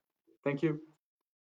 Thank you.